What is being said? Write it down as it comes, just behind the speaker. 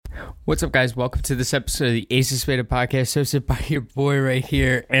What's up, guys? Welcome to this episode of the Ace of Spada podcast, hosted by your boy right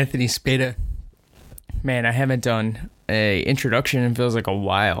here, Anthony Spada. Man, I haven't done a introduction in feels like a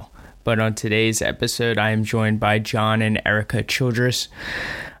while, but on today's episode, I am joined by John and Erika Childress.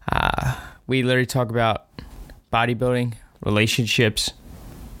 We literally talk about bodybuilding, relationships,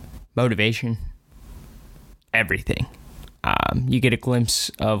 motivation, everything. You get a glimpse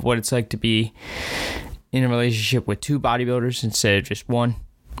of what it's like to be in a relationship with two bodybuilders instead of just one.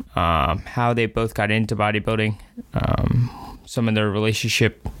 How they both got into bodybuilding, some of their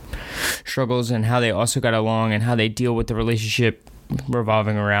relationship struggles, and how they also got along, and how they deal with the relationship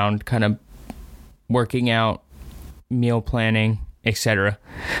revolving around kind of working out, meal planning, etc.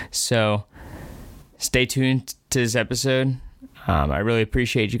 So stay tuned to this episode. I really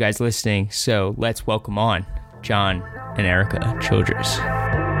appreciate you guys listening. So let's welcome on John and Erika Childress.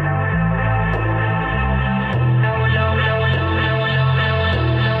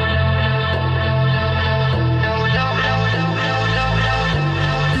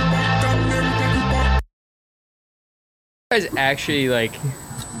 Guys actually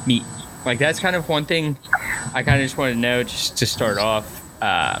meet? That's kind of one thing I kind of just wanted to know just to start off.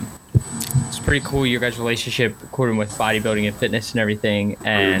 It's pretty cool, your guys' relationship according with bodybuilding and fitness and everything,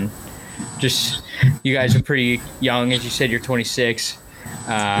 and just you guys are pretty young. As you said, you're 26.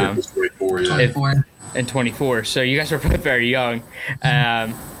 24. And 24, so you guys are both very young.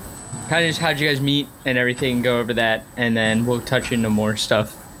 Kind of just how'd you guys meet and everything, go over that, and then we'll touch into more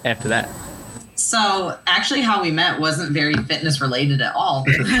stuff after that. So actually how we met wasn't very fitness related at all.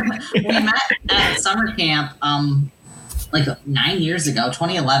 We met at summer camp 9 years ago,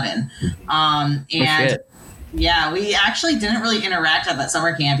 2011. Yeah, we actually didn't really interact at that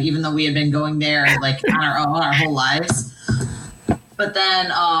summer camp, even though we had been going there on our own our whole lives. But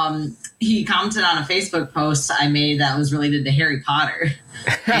then he commented on a Facebook post I made that was related to Harry Potter.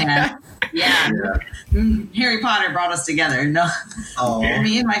 And Harry Potter brought us together.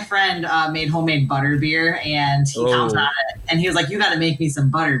 Me and my friend made homemade butter beer, and he commented on it, and he was like, "You got to make me some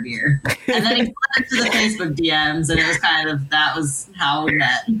butter beer." And then he put it to the Facebook DMs, and it was that was how we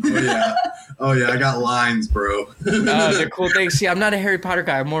met. Oh yeah, I got lines, bro. The cool thing. See, I'm not a Harry Potter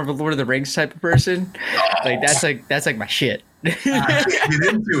guy. I'm more of a Lord of the Rings type of person. That's my shit. I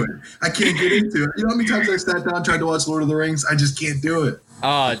can't get into it. You know how many times I sat down and tried to watch Lord of the Rings? I just can't do it.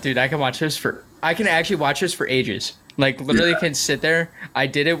 Oh, dude, I can actually watch this for ages. Can sit there. I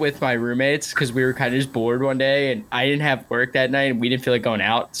did it with my roommates because we were kind of just bored one day, and I didn't have work that night, and we didn't feel like going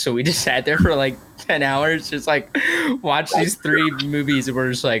out, so we just sat there for 10 hours, just watch these 3 movies, and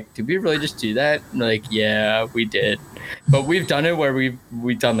we're just did we really just do that? And yeah, we did. But we've done it where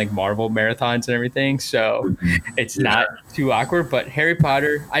we've done Marvel marathons and everything, so it's not too awkward. But Harry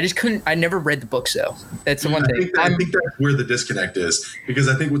Potter, I never read the books though. That's the one thing. I think that's where the disconnect is, because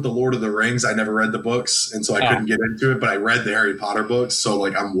I think with the Lord of the Rings, I never read the books, and so I couldn't get into it. But I read the Harry Potter books, so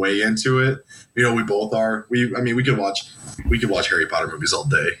I'm way into it. You know, we both are. We could watch Harry Potter movies all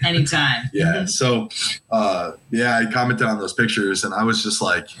day, anytime. Yeah. So, I commented on those pictures, and I was just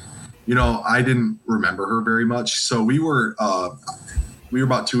I didn't remember her very much. So we were about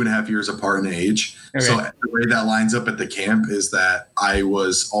 2.5 years apart in age. Okay. So the way that lines up at the camp is that I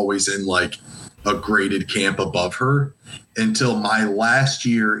was always in a graded camp above her until my last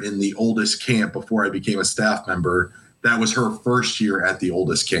year in the oldest camp before I became a staff member. That was her first year at the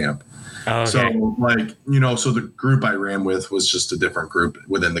oldest camp. Oh, okay. So so the group I ran with was just a different group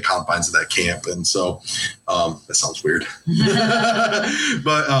within the confines of that camp. And so that sounds weird,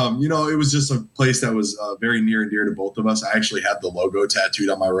 but it was just a place that was very near and dear to both of us. I actually had the logo tattooed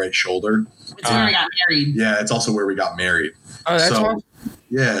on my right shoulder. It's where we got married. Yeah. It's also where we got married. Oh, that's awesome.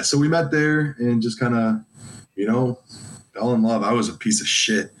 Yeah. So we met there and just kind of, fell in love. I was a piece of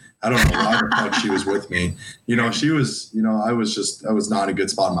shit. I don't know why the fuck she was with me. She was, I was not in a good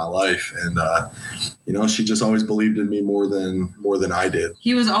spot in my life. And, she just always believed in me more than I did.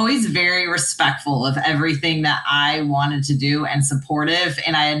 He was always very respectful of everything that I wanted to do and supportive.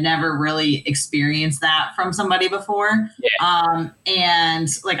 And I had never really experienced that from somebody before. Yeah. And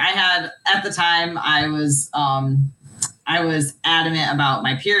I had, at the time I was adamant about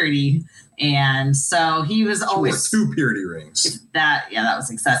my purity. And so he was always 2 purity rings. That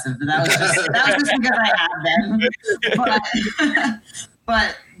was excessive, but that was just because I had them.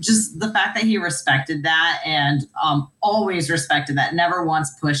 But just the fact that he respected that and always respected that, never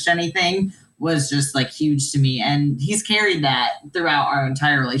once pushed anything, was just huge to me. And he's carried that throughout our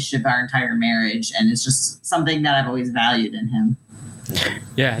entire relationship, our entire marriage, and it's just something that I've always valued in him.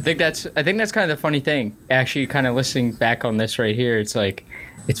 Yeah, I think that's kind of the funny thing. Actually, kind of listening back on this right here,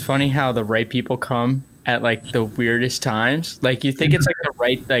 it's funny how the right people come at like the weirdest times. Like you think it's like the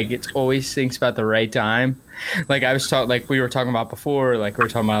right, like it's always thinks about the right time. Like I was talking, like we were talking about before, like we were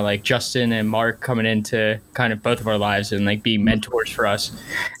talking about like Justin and Mark coming into kind of both of our lives and like being mentors for us.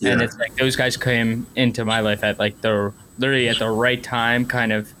 Yeah. And it's like those guys came into my life at like literally at the right time,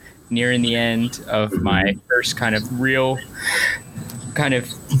 kind of nearing the end of my first kind of real kind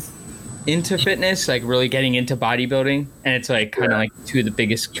of into fitness, like really getting into bodybuilding. And it's like kind of like two of the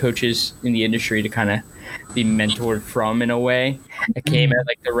biggest coaches in the industry to kind of be mentored from in a way. It came at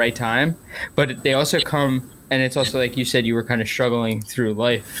like the right time, but they also come, and it's also like you said, you were kind of struggling through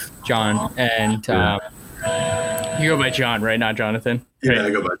life, John, and you go by John, right? Not Jonathan. Yeah, right? I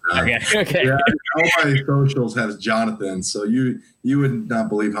go by John. Okay. Yeah, all my socials has Jonathan. So you would not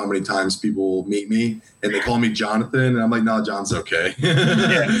believe how many times people meet me and they call me Jonathan, and I'm like, no, John's okay.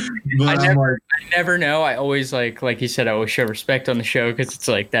 Yeah. But I never know. I always like you said, I always show respect on the show because it's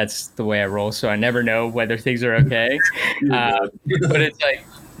like that's the way I roll. So I never know whether things are okay. But it's like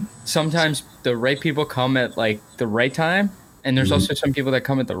sometimes the right people come at like the right time, and there's also some people that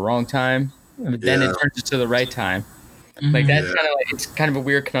come at the wrong time. Then it turns into the right time. Like that's kind of like, it's kind of a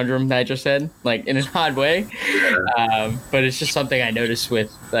weird conundrum that I just said, like in an odd way. But it's just something I noticed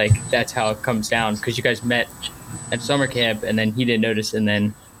with like, that's how it comes down, because you guys met at summer camp and then he didn't notice, and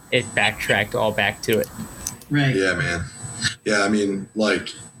then it backtracked all back to it. Right. Yeah, man. Yeah. I mean, like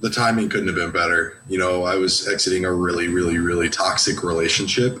the timing couldn't have been better. You know, I was exiting a really, really, really toxic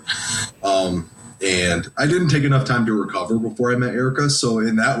relationship. And I didn't take enough time to recover before I met Erika. So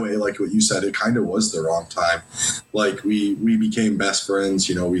in that way, like what you said, it kind of was the wrong time. Like we became best friends,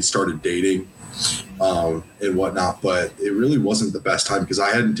 you know, we started dating and whatnot, but it really wasn't the best time because I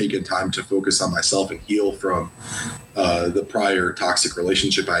hadn't taken time to focus on myself and heal from the prior toxic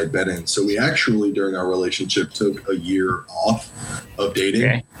relationship I had been in. So we actually, during our relationship, took a year off of dating.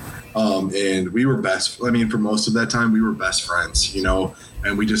 Okay. And we were for most of that time, we were best friends, you know,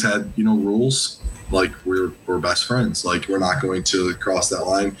 and we just had, you know, rules. Like we're best friends. Like we're not going to cross that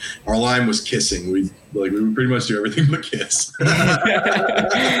line. Our line was kissing. We would pretty much do everything but kiss. But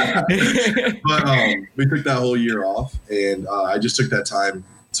we took that whole year off, and I just took that time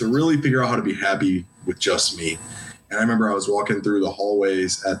to really figure out how to be happy with just me. And I remember I was walking through the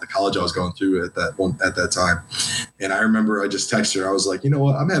hallways at the college I was going through at that time. And I remember I just texted her. I was like, you know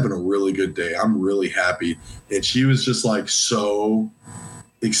what? I'm having a really good day. I'm really happy. And she was just like so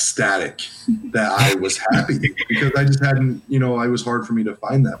ecstatic that I was happy because I just hadn't, you know, it was hard for me to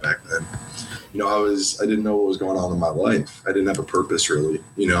find that back then. You know, I didn't know what was going on in my life. I didn't have a purpose really,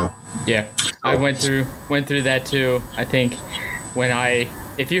 you know? Yeah. I went through that too. I think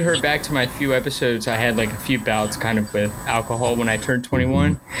if you heard back to my few episodes, I had like a few bouts kind of with alcohol when I turned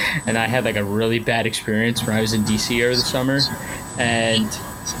 21, and I had like a really bad experience when I was in DC over the summer. And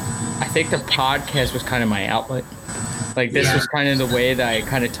I think the podcast was kind of my outlet. Like this was kind of the way that I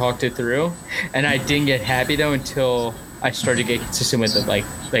kind of talked it through, and I didn't get happy though until I started to get consistent with it.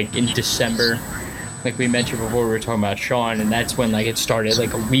 Like in December, like we mentioned before, we were talking about Sean, and that's when like it started.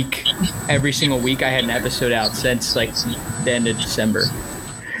 Like a week, every single week, I had an episode out since like the end of December.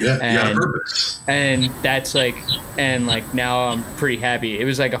 Yeah, and, purpose. And that's like, and like now I'm pretty happy. It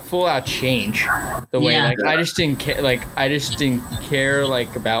was like a full out change. The way like I just didn't care. Like I just didn't care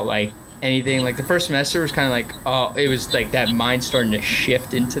like about like anything. Like the first semester was kind of like, it was like that mind starting to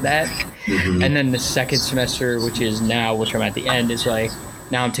shift into that. And then the second semester, which is now, which I'm at the end, is like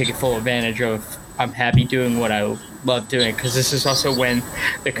now I'm taking full advantage of. I'm happy doing what I love doing, because this is also when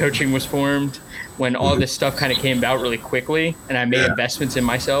the coaching was formed, when all this stuff kind of came about really quickly, and I made investments in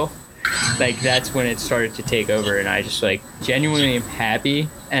myself. Like that's when it started to take over, and I just like genuinely am happy,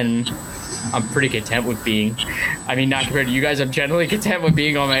 and I'm pretty content with being, I mean, not compared to you guys, I'm generally content with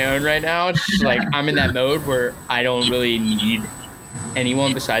being on my own right now. It's just like I'm in that mode where I don't really need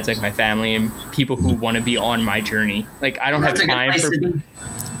anyone besides like my family and people who want to be on my journey. Like I don't have time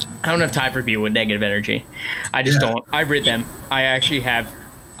for people with negative energy. I just don't. I rid them. I actually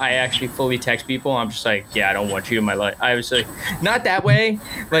fully text people. I'm just like, I don't want you in my life. I was like, not that way,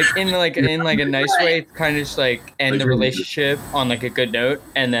 like in a nice way, kind of just like end the relationship on like a good note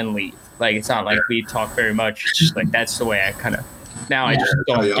and then leave. Like it's not like we talk very much. It's just like that's the way I kind of now. I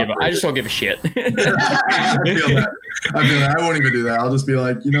just don't give a shit. I feel that. I won't even do that. I'll just be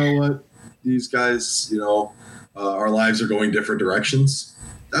like, you know what, these guys, you know, our lives are going different directions.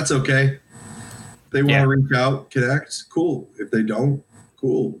 That's okay. If they want to reach out, connect, cool. If they don't,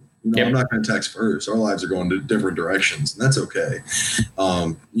 cool. You know, I'm not going to text first. Our lives are going to different directions, and that's okay.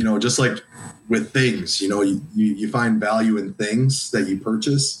 You know, just like with things, you know, you find value in things that you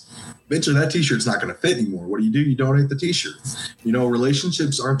purchase. Eventually, that T-shirt's not going to fit anymore. What do? You donate the T-shirt. You know,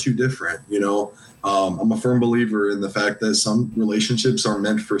 relationships aren't too different. You know, I'm a firm believer in the fact that some relationships are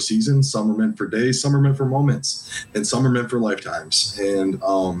meant for seasons, some are meant for days, some are meant for moments, and some are meant for lifetimes. And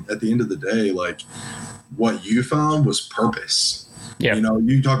at the end of the day, like, what you found was purpose. Yeah. You know,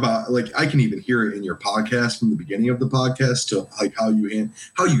 you talk about, like, I can even hear it in your podcast from the beginning of the podcast to like how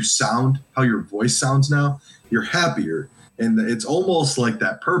you sound, how your voice sounds now. You're happier, and it's almost like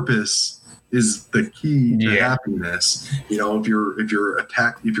that purpose is the key to happiness. You know, if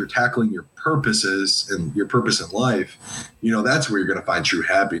you're tackling your purposes and your purpose in life, you know, that's where you're going to find true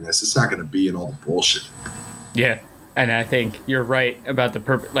happiness. It's not going to be in all the bullshit. Yeah. And I think you're right about the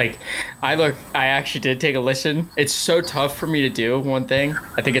purpose. Like, I actually did take a listen. It's so tough for me to do one thing.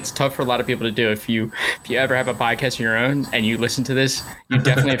 I think it's tough for a lot of people to do. If you ever have a podcast of your own and you listen to this, you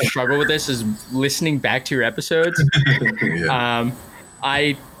definitely have struggled with this, is listening back to your episodes. Yeah.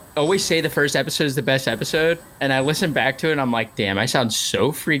 I always say the first episode is the best episode, and I listen back to it and I'm like, damn, I sound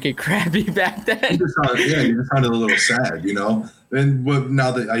so freaking crappy back then. You just sounded a little sad, you know? And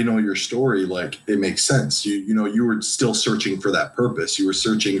now that I know your story, like, it makes sense. You know, you were still searching for that purpose. You were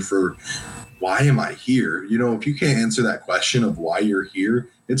searching for, why am I here? You know, if you can't answer that question of why you're here,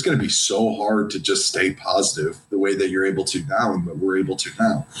 it's going to be so hard to just stay positive the way that you're able to now and what we're able to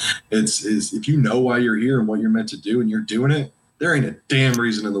now. Is if you know why you're here and what you're meant to do and you're doing it, there ain't a damn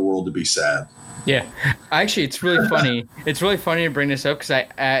reason in the world to be sad. Yeah, actually, it's really funny. It's really funny to bring this up because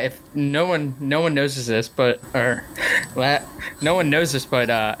if no one knows this, but no one knows this, but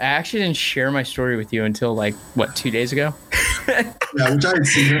I actually didn't share my story with you until 2 days ago. Yeah, which I had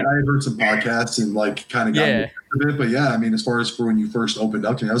seen it. I had heard some podcasts and kind of got a bit, but yeah, I mean, as far as for when you first opened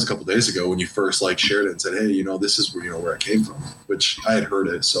up to me, that was a couple of days ago when you first shared it and said, hey, you know, this is where I came from, which I had heard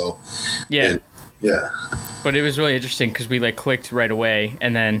it. So yeah. Yeah. But it was really interesting because we clicked right away.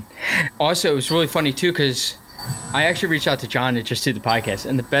 And then also it was really funny too because I actually reached out to John to just do the podcast.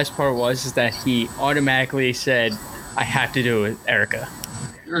 And the best part is that he automatically said, I have to do it with Erika.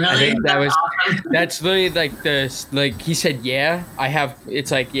 Really? I think that's literally he said, yeah, I have,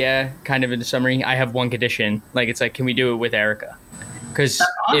 it's kind of in the summary, I have one condition. Can we do it with Erika? Because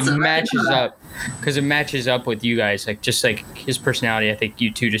awesome. It matches up with you guys, just his personality. I think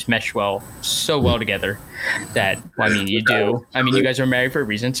you two just mesh so well together that, you do. I mean, you guys are married for a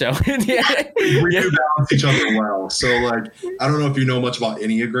reason, so. We do balance each other well. So, I don't know if you know much about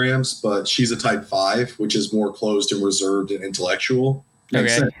Enneagrams, but she's a type 5, which is more closed and reserved and intellectual.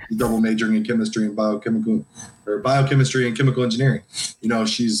 Makes sense. Double majoring in chemistry and biochemistry and chemical engineering. You know,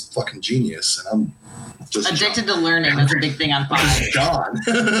 she's fucking genius, and I'm just addicted to learning. That's a big thing on 5. God.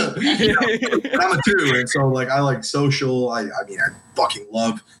 I'm a 2, and so I like social. I fucking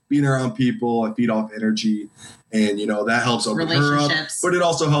love being around people. I feed off energy, and that helps open her up. But it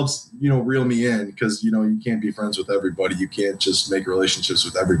also helps reel me in because you can't be friends with everybody. You can't just make relationships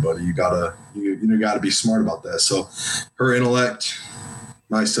with everybody. You gotta be smart about that. So her intellect,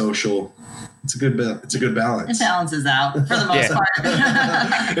 my social. It's a good balance. It balances out for the most part.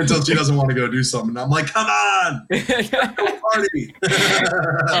 Until she doesn't want to go do something. I'm like, come on, let's go party.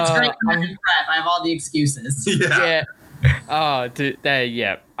 It's great prep. I have all the excuses. Yeah. Oh,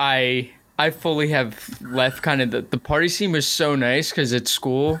 I fully have left kind of the party scene was so nice because at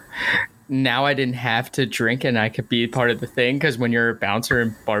school, now I didn't have to drink and I could be part of the thing because when you're a bouncer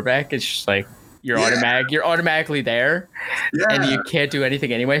and barback, it's just you're automatically there, and you can't do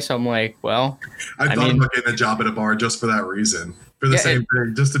anything anyway. So I'm like, well, I thought about getting a job at a bar just for that reason, for the same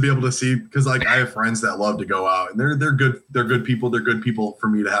thing, just to be able to see, because I have friends that love to go out, and they're good people. They're good people for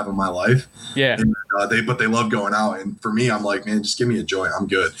me to have in my life. Yeah, and, they love going out, and for me, I'm like, man, just give me a joint, I'm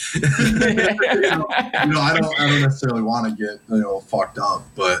good. I don't necessarily want to get fucked up,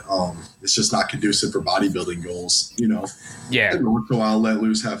 but it's just not conducive for bodybuilding goals. Yeah, every once in a while, let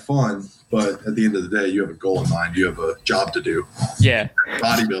loose, have fun. But at the end of the day, you have a goal in mind. You have a job to do. Yeah.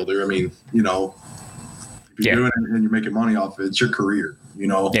 Bodybuilder, I mean, if you're doing it and you're making money off it, it's your career,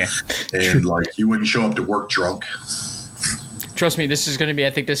 Yeah. And you wouldn't show up to work drunk. Trust me, this is going to be, I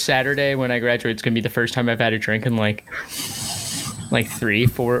think this Saturday when I graduate, it's going to be the first time I've had a drink in 3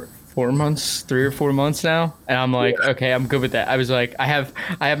 or 4 months now. And I'm okay, I'm good with that. I was I have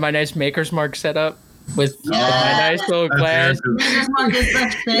my nice Maker's Mark set up. With my nice little glass.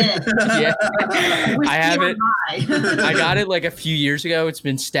 Yeah. I have it. I got it a few years ago. It's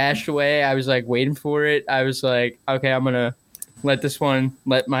been stashed away. I was waiting for it. I was okay, I'm going to let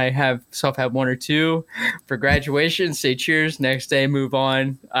myself have 1 or 2 for graduation, say cheers, next day move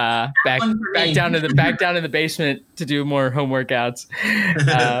on, back down to the basement to do more home workouts.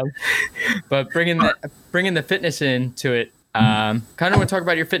 But bringing the fitness into it. Kind of want to talk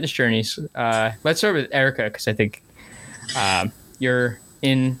about your fitness journeys. Let's start with Erika because I think are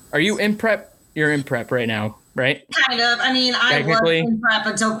you in prep in prep right now, right? Kind of. I mean, I was in prep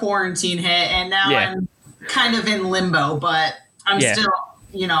until quarantine hit, and now I'm kind of in limbo, but I'm still,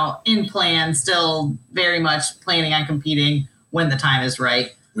 you know, in plan, still very much planning on competing when the time is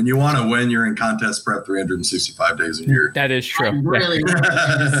right. When you want to win, you're in contest prep 365 days a year. That is true. Really,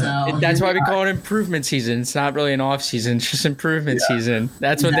 so. That's why we call it improvement season. It's not really an off season; it's just improvement season.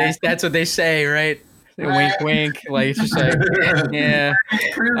 That's what they say, right? Wink, wink. Like it's just like, yeah.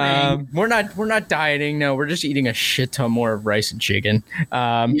 We're not dieting. No, we're just eating a shit ton more of rice and chicken.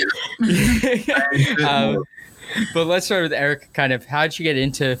 But let's start with Erika. Kind of, how'd you get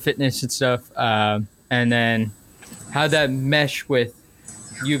into fitness and stuff, and then how'd that mesh with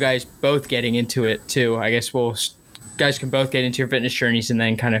you guys both getting into it too? I guess guys can both get into your fitness journeys, and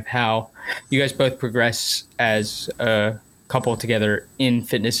then kind of how you guys both progress as a couple together in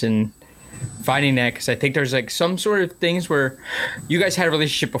fitness and finding that, because I think there's like some sort of things where you guys had a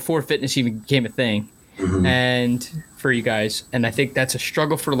relationship before fitness even became a thing, and for you guys, and I think that's a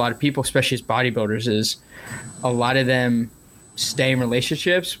struggle for a lot of people, especially as bodybuilders, is a lot of them stay in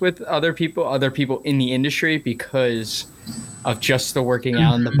relationships with other people in the industry because of just the working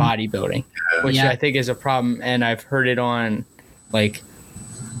out and the bodybuilding, which I think is a problem. And I've heard it on like,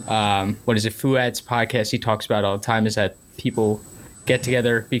 what is it? Fuad's podcast. He talks about all the time is that people get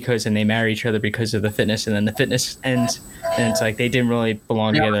together and they marry each other because of the fitness, and then the fitness ends, and it's like they didn't really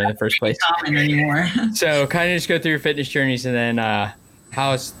belong together in the first place. Anymore. So kind of just go through your fitness journeys, and then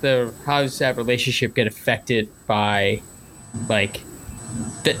how's that relationship get affected by like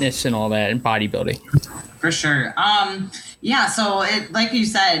fitness and all that and bodybuilding? For sure. So it, like you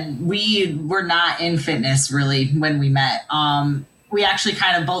said, we were not in fitness really when we met. We actually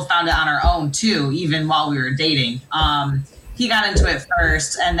kind of both found it on our own too, even while we were dating. He got into it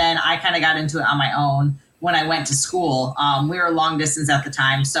first, and then I kind of got into it on my own when I went to school. We were long distance at the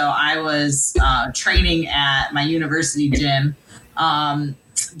time, so I was training at my university gym.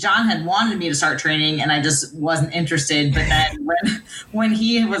 John had wanted me to start training, and I just wasn't interested. But then when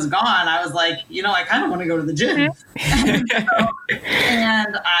he was gone, I was like, you know, I kind of want to go to the gym. And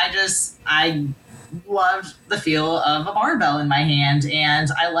I loved the feel of a barbell in my hand, and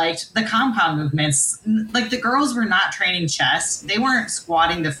I liked the compound movements. Like the girls were not training chest. They weren't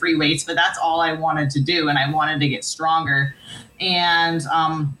squatting the free weights, but that's all I wanted to do, and I wanted to get stronger. And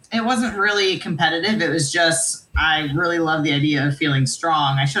it wasn't really competitive. It was just, I really love the idea of feeling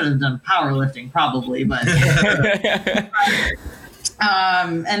strong. I should have done powerlifting probably, but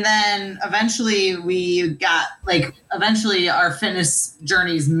and then eventually our fitness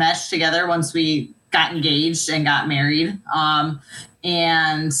journeys meshed together once we got engaged and got married.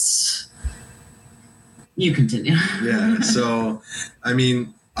 And you continue. Yeah. So, I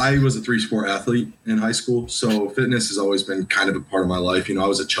mean, I was a 3-sport athlete in high school, so fitness has always been kind of a part of my life. You know, I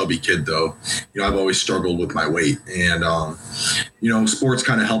was a chubby kid, though. You know, I've always struggled with my weight, and you know, sports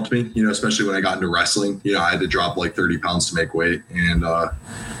kind of helped me. You know, especially when I got into wrestling. You know, I had to drop like 30 pounds to make weight, and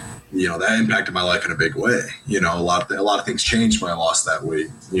you know, that impacted my life in a big way. You know, a lot of things changed when I lost that weight.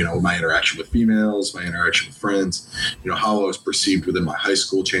 You know, my interaction with females, my interaction with friends, you know, how I was perceived within my high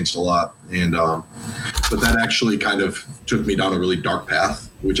school changed a lot. And, but that actually kind of took me down a really dark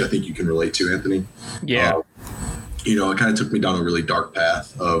path, which I think you can relate to, Anthony. Yeah. You know, it kind of took me down a really dark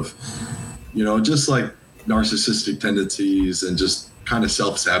path of, you know, just like narcissistic tendencies and just kind of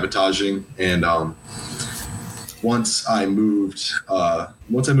self-sabotaging. And, once I moved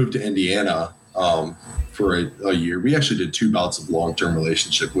to Indiana for a year, we actually did 2 bouts of long-term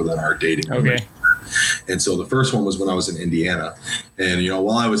relationship within our dating. Okay. And so the first one was when I was in Indiana, and, you know,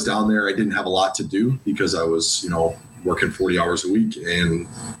 while I was down there, I didn't have a lot to do because I was, you know, working 40 hours a week and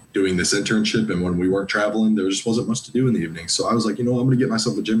doing this internship. And when we weren't traveling, there just wasn't much to do in the evening. So I was like, you know, I'm going to get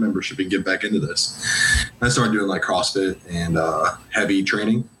myself a gym membership and get back into this. And I started doing like CrossFit and heavy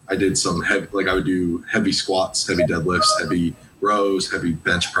training. I did some heavy, like I would do heavy squats, heavy deadlifts, heavy rows, heavy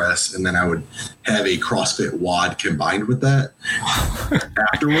bench press, and then I would have a CrossFit WOD combined with that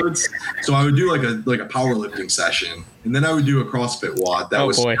afterwards. So I would do like a powerlifting session, and then I would do a CrossFit WOD that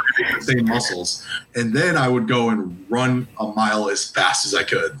was the same muscles, and then I would go and run a mile as fast as I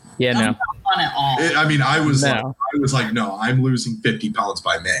could. Yeah, no. Not fun at all. I was like, no, I'm losing 50 pounds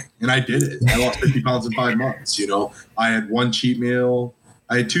by May, and I did it. I lost 50 pounds in 5 months. You know, I had 1 cheat meal.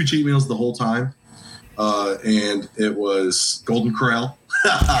 I had 2 cheat meals the whole time, and it was Golden Corral.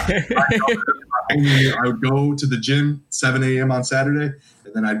 I would go to the gym 7 a.m. on Saturday,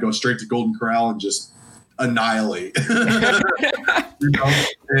 and then I'd go straight to Golden Corral and just annihilate. You know,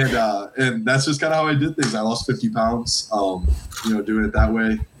 and that's just kind of how I did things. I lost 50 pounds, you know, doing it that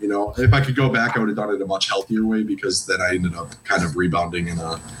way. You know, if I could go back, I would have done it a much healthier way, because then I ended up kind of rebounding in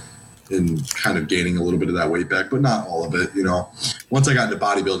kind of gaining a little bit of that weight back, but not all of it. Once I got into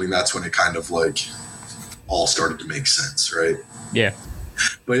bodybuilding, that's when it kind of like all started to make sense, right? Yeah.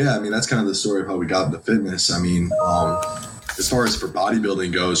 But yeah, I mean, that's kind of the story of how we got into fitness. I mean, as far as for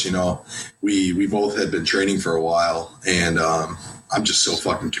bodybuilding goes, we both had been training for a while, and I'm just so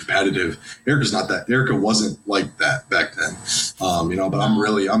fucking competitive. Erika wasn't like that back then, but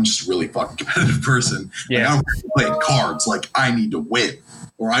I'm just a really fucking competitive person. Yeah. Like, I'm playing cards. Like, I need to win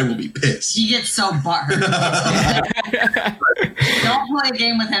or I will be pissed. He gets so butthurt. Don't play a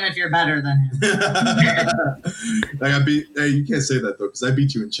game with him if you're better than him. Hey, you can't say that though, because I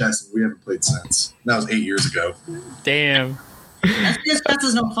beat you in chess and we haven't played since. That was 8 years ago. Damn. That's because chess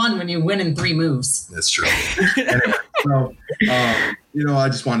is no fun when you win in 3 moves. That's true. Anyway, so, I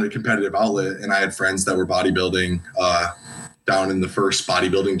just wanted a competitive outlet, and I had friends that were bodybuilding down in the first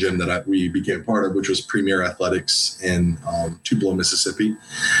bodybuilding gym that we became part of, which was Premier Athletics in Tupelo, Mississippi.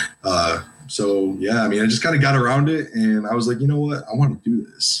 So, yeah, I mean, I just kind of got around it, and I was like, you know what? I want to do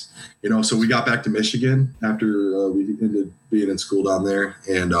this. So we got back to Michigan after we ended being in school down there,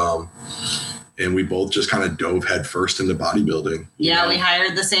 and we both just kind of dove headfirst into bodybuilding. Yeah, we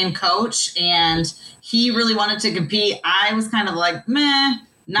hired the same coach, and he really wanted to compete. I was kind of like, meh,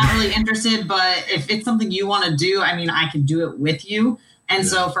 not really interested, but if it's something you want to do, I mean, I can do it with you. And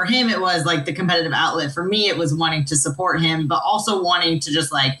so for him, it was like the competitive outlet. For me, it was wanting to support him, but also wanting to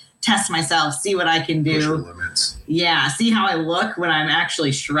just like test myself, see what I can do. Push your limits. Yeah, see how I look when I'm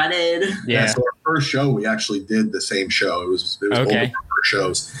actually shredded. Yeah. So our first show, we actually did the same show. It was okay. Both of our first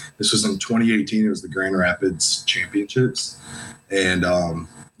shows. This was in 2018. It was the Grand Rapids Championships, and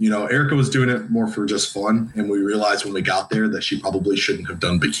Erika was doing it more for just fun, and we realized when we got there that she probably shouldn't have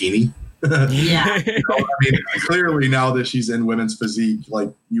done bikini. Yeah. Clearly now that she's in women's physique,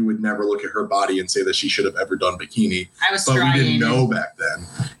 like you would never look at her body and say that she should have ever done bikini. But we didn't know back then.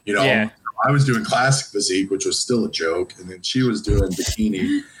 I was doing classic physique, which was still a joke, and then she was doing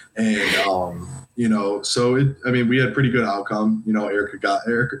bikini, and we had pretty good outcome.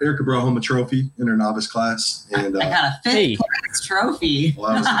 Erika brought home a trophy in her novice class, and I got a fifth place trophy.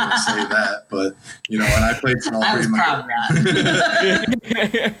 Well, I was going to say that, but and I played in all three of my. I was proud of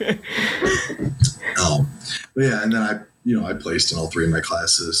that. But yeah, and then I placed in all three of my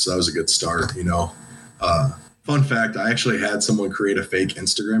classes, so that was a good start. Fun fact, I actually had someone create a fake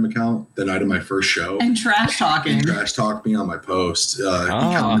Instagram account the night of my first show. And trash talking. And trash talked me on my post. He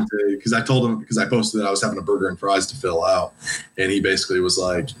commented, because I told him, because I posted that I was having a burger and fries to fill out. And he basically was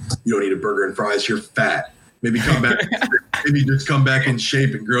like, you don't need a burger and fries, you're fat. Maybe come back, maybe just come back in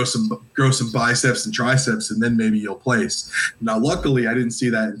shape and grow some biceps and triceps, and then maybe you'll place. Now, luckily, I didn't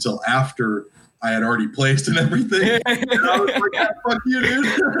see that until after I had already placed and everything. And I was like, yeah, fuck you, dude.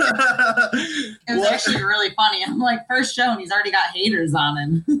 It was actually really funny. I'm like, first show, and he's already got haters on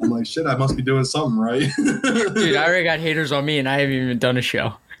him. I'm like, shit, I must be doing something right. Dude, I already got haters on me, and I haven't even done a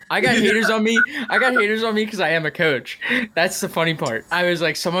show. I got haters on me because I am a coach. That's the funny part. I was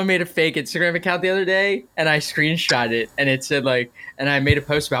like, someone made a fake Instagram account the other day, and I screenshot it, and it said and I made a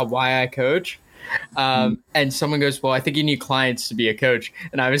post about why I coach. And someone goes, well, I think you need clients to be a coach.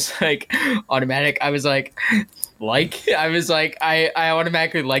 And I was like, automatic. I was like, I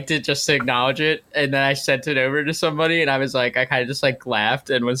automatically liked it just to acknowledge it. And then I sent it over to somebody, and I was like, I kind of just laughed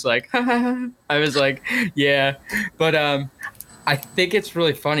and was like, I was like, yeah. But I think it's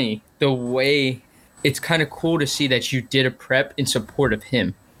really funny the way it's kind of cool to see that you did a prep in support of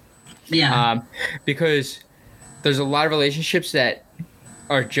him. Yeah. Because there's a lot of relationships that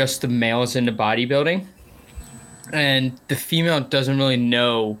are just the males into bodybuilding, and the female doesn't really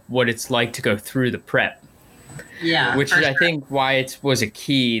know what it's like to go through the prep. Yeah, which is, I think, why it was a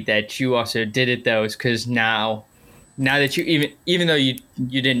key that you also did it, though, is because now that you even though you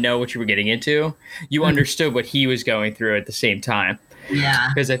didn't know what you were getting into, you understood what he was going through at the same time. Yeah,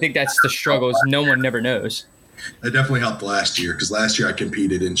 because I think that's the struggles no one never knows. It definitely helped last year, because last year I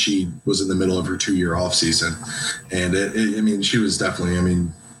competed and she was in the middle of her 2-year off season, and she was definitely,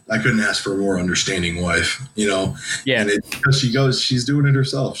 I couldn't ask for a more understanding wife, Yeah. And because she's doing it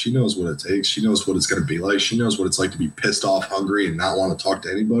herself. She knows what it takes. She knows what it's going to be like. She knows what it's like to be pissed off, hungry, and not want to talk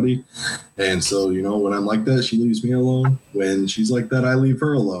to anybody. And so, when I'm like that, she leaves me alone. When she's like that, I leave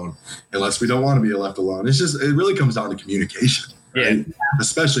her alone, unless we don't want to be left alone. It really comes down to communication. Right? Yeah.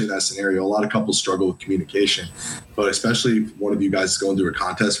 Especially in that scenario, a lot of couples struggle with communication, but especially if one of you guys is going through a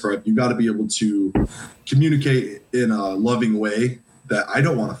contest prep, you got to be able to communicate in a loving way that I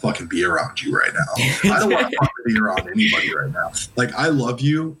don't want to fucking be around you right now. I don't want to fucking be around anybody right now. Like, I love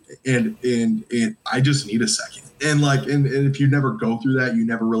you, and I just need a second. And if you never go through that, you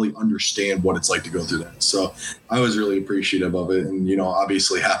never really understand what it's like to go through that. So I was really appreciative of it. And,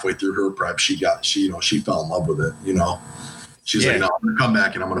 obviously halfway through her prep, she fell in love with it, She's like, no, I'm going to come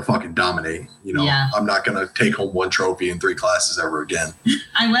back and I'm going to fucking dominate. I'm not going to take home one trophy in 3 classes ever again.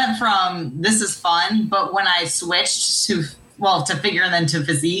 I went from this is fun, but when I switched to figure and then to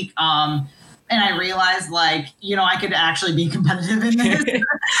physique, and I realized I could actually be competitive in this.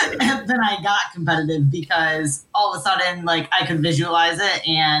 And then I got competitive because all of a sudden, I could visualize it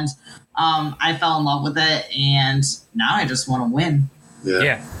and I fell in love with it. And now I just want to win.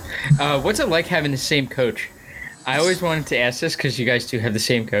 Yeah. What's it like having the same coach? I always wanted to ask this because you guys do have the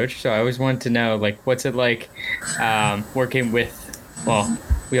same coach. So I always wanted to know, what's it like working with,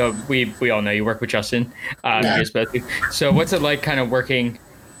 we all know you work with Justin. You guys both do. So what's it like kind of working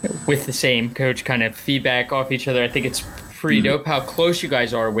with the same coach, kind of feedback off each other? I think it's pretty dope how close you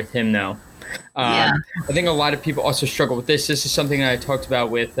guys are with him now. I think a lot of people also struggle with this. This is something that I talked about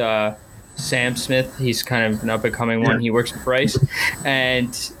with Sam Smith. He's kind of an up-and-coming one. He works with Bryce.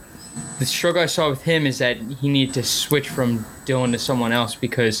 And the struggle I saw with him is that he needed to switch from Dylan to someone else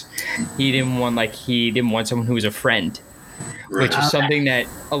because he didn't want someone who was a friend, which is something that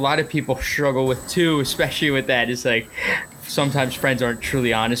a lot of people struggle with too, especially with that. It's sometimes friends aren't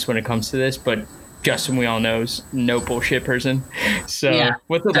truly honest when it comes to this, but Justin, we all know, is no bullshit person. So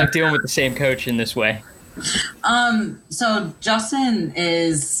what's it like dealing with the same coach in this way? So Justin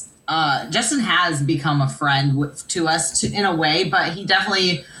has become a friend to us in a way, but he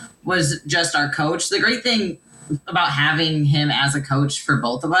definitely was just our coach. The great thing about having him as a coach for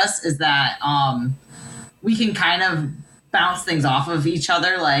both of us is that we can kind of bounce things off of each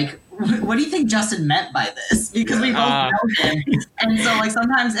other. What do you think Justin meant by this? Because we both know him. And so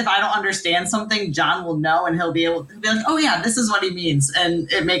sometimes if I don't understand something, John will know and he'll be like, oh yeah, this is what he means.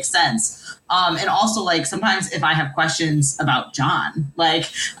 And it makes sense. And also sometimes if I have questions about John,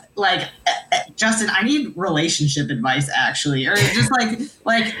 Justin, I need relationship advice actually, or just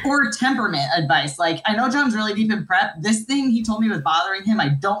or temperament advice. I know John's really deep in prep. This thing he told me was bothering him. I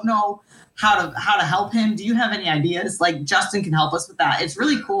don't know how to help him. Do you have any ideas? Justin can help us with that. It's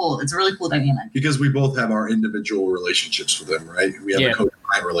really cool. It's a really cool dynamic. Because we both have our individual relationships with him, right? We have a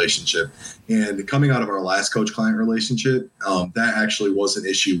coach-client relationship. And coming out of our last coach-client relationship, that actually was an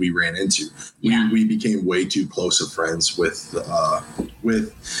issue we ran into. We became way too close of friends with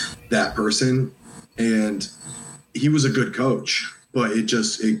that person. And he was a good coach, but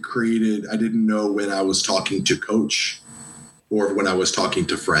it created, I didn't know when I was talking to coach or when I was talking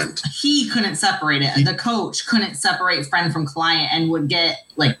to friend. He couldn't separate it. The coach couldn't separate friend from client and would get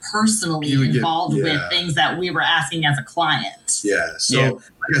personally involved with things that we were asking as a client. Yeah. So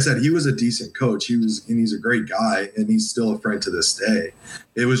like I said, he was a decent coach. He's a great guy and he's still a friend to this day.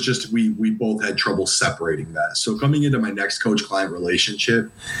 It was just, we both had trouble separating that. So coming into my next coach-client relationship,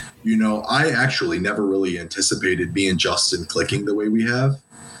 I actually never really anticipated me and Justin clicking the way we have.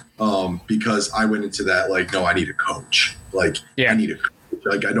 Because I went into that no, I need a coach. I need a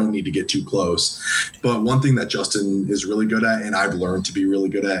coach. I don't need to get too close. But one thing that Justin is really good at, and I've learned to be really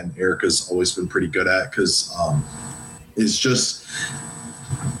good at, and Erika's always been pretty good at, because is just,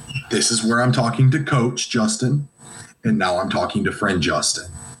 this is where I'm talking to coach Justin, and now I'm talking to friend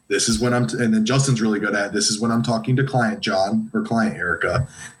Justin. This is when and then Justin's really good at, this is when I'm talking to client John or client Erika.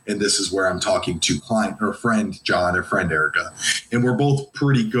 And this is where I'm talking to client or friend John or friend Erika. And we're both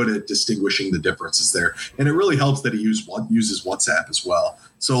pretty good at distinguishing the differences there. And it really helps that he uses WhatsApp as well.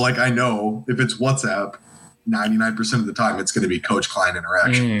 So I know if it's WhatsApp, 99% of the time it's going to be coach-client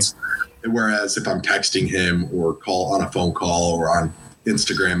interactions. Whereas if I'm texting him or call on a phone call or on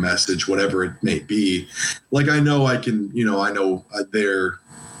Instagram message, whatever it may be, I know I can, I know they're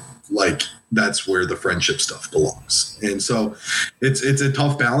that's where the friendship stuff belongs. And so it's a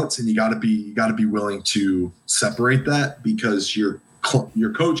tough balance, and you got to be willing to separate that, because your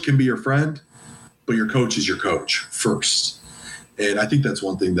coach can be your friend, but your coach is your coach first. And I think that's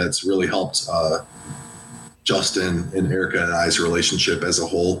one thing that's really helped Justin and Erika and I's relationship as a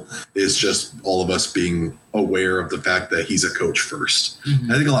whole, is just all of us being aware of the fact that he's a coach first.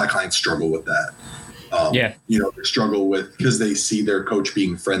 I think a lot of clients struggle with that. They struggle with, because they see their coach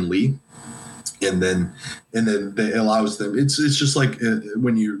being friendly, and then it allows them. It's just like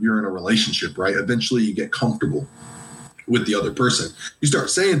when you're in a relationship, right? Eventually, you get comfortable with the other person. You start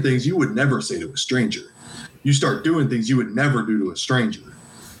saying things you would never say to a stranger. You start doing things you would never do to a stranger.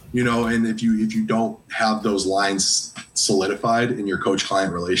 And if you don't have those lines solidified in your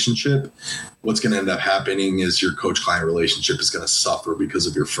coach-client relationship, what's going to end up happening is your coach-client relationship is going to suffer because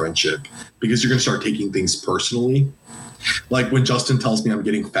of your friendship, because you're going to start taking things personally. Like when Justin tells me I'm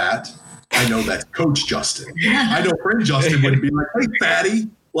getting fat, I I know that's Coach Justin. I know friend Justin would be like, hey, fatty.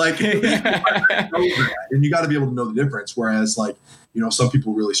 Like, and you got to be able to know the difference. Whereas, like, you know, some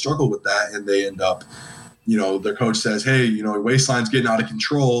people really struggle with that, and they end up, you know, their coach says, hey, you know, your waistline's getting out of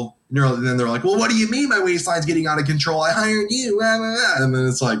control. And then they're like, well, what do you mean my waistline's getting out of control? I hired you. And then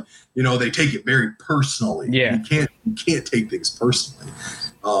it's like, you know, they take it very personally. Yeah. You can't take things personally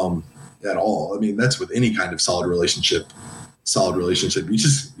at all. I mean, that's with any kind of solid relationship. You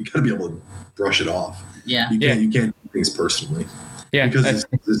got to be able to brush it off. Yeah. You can't take things personally. Yeah. Because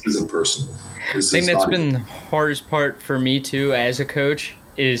this isn't personal. I think that's been the hardest part for me too as a coach,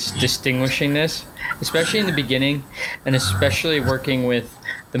 is distinguishing this, especially in the beginning, and especially working with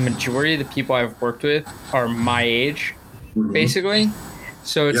the majority of the people I've worked with are my age, basically.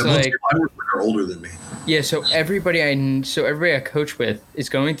 So it's most like people I work with are older than me. Yeah, so everybody I coach with is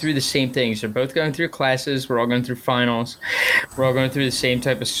going through the same things. They're both going through classes. We're all going through finals. We're all going through the same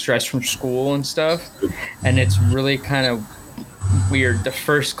type of stress from school and stuff. And it's really kind of weird. The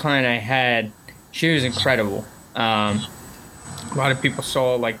first client I had, she was incredible. A lot of people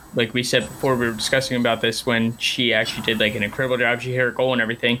saw, like we said before, we were discussing about this, when she actually did like an incredible job. She hit her goal and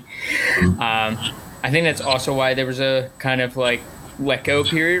everything. I think that's also why there was a kind of like let go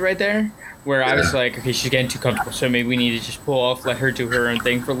period right there, where I was like, okay, she's getting too comfortable, so maybe we need to just pull off, let her do her own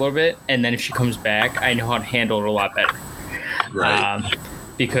thing for a little bit, and then if she comes back, I know how to handle it a lot better. Right.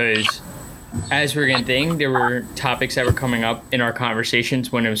 Because as we're getting thing, there were topics that were coming up in our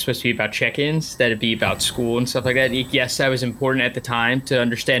conversations when it was supposed to be about check-ins, that it'd be about school and stuff like that. Yes, that was important at the time to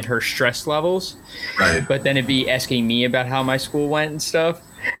understand her stress levels. Right. But then it'd be asking me about how my school went and stuff.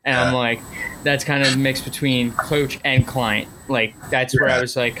 And I'm like, that's kind of a mix between coach and client. Like, that's where I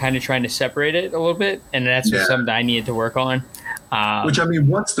was like kind of trying to separate it a little bit. And that's something that I needed to work on. Which, I mean,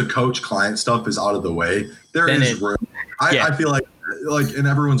 once the coach client stuff is out of the way, there is room. I feel like, and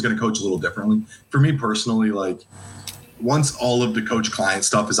everyone's going to coach a little differently. For me personally, like, once all of the coach client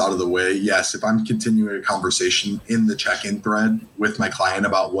stuff is out of the way, yes, if I'm continuing a conversation in the check-in thread with my client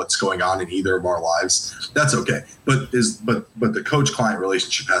about what's going on in either of our lives, that's okay. But the coach client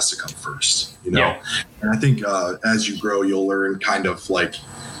relationship has to come first, you know? Yeah. And I think as you grow, you'll learn kind of like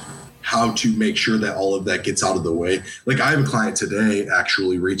how to make sure that all of that gets out of the way. Like, I have a client today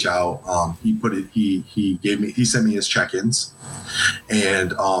actually reach out. He sent me his check-ins,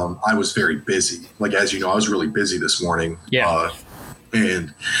 and I was very busy. Like, as you know, I was really busy this morning. Yeah.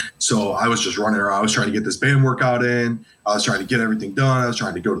 And so I was just running around. I was trying to get this band workout in. I was trying to get everything done. I was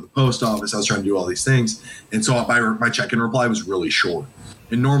trying to go to the post office. I was trying to do all these things. And so my check-in reply was really short.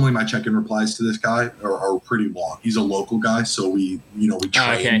 And normally my check-in replies to this guy are pretty long. He's a local guy, so we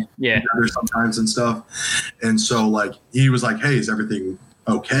train together sometimes and stuff. And so, like, he was like, "Hey, is everything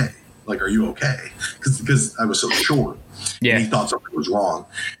okay? Like, are you okay?" Because I was so short. Yeah. And he thought something was wrong.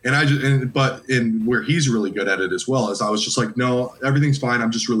 And but where he's really good at it as well is I was just like, "No, everything's fine.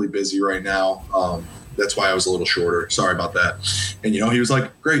 I'm just really busy right now. That's why I was a little shorter. Sorry about that." And, you know, he was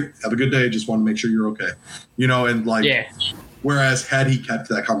like, "Great. Have a good day. Just want to make sure you're okay." You know, and like, whereas had he kept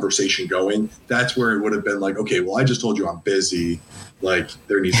that conversation going, that's where it would have been like, okay, well, I just told you I'm busy. Like,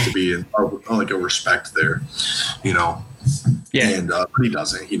 there needs to be a respect there, you know? Yeah. And but he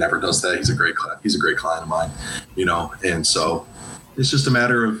doesn't. He never does that. He's a great client of mine, you know? And so it's just a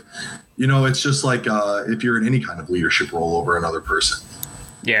matter of, you know, it's just like if you're in any kind of leadership role over another person.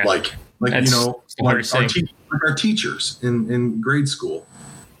 Yeah. Like that's, you know, our teachers in grade school,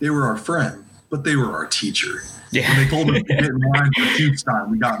 they were our friend, but they were our teacher. Yeah. When they told us to get in line for juice time,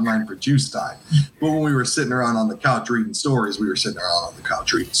 we got in line for juice time. But when we were sitting around on the couch reading stories, we were sitting around on the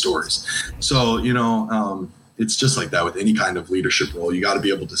couch reading stories. So, you know, it's just like that with any kind of leadership role. You got to be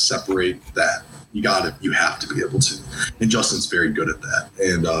able to separate that. You have to be able to. And Justin's very good at that.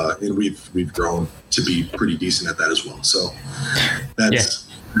 And we've grown to be pretty decent at that as well. So that's.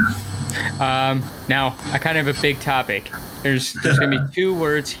 Now, I kind of have a big topic. There's going to be two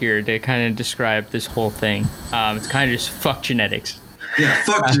words here to kind of describe this whole thing. It's kind of just fuck genetics. Yeah,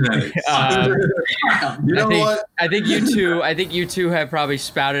 fuck genetics. You know what? I think you two have probably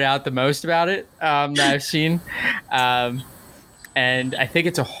spouted out the most about it that I've seen. And I think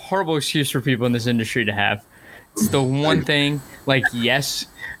it's a horrible excuse for people in this industry to have. It's the one thing, like, yes,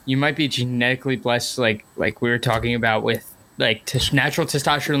 you might be genetically blessed, like we were talking about with like natural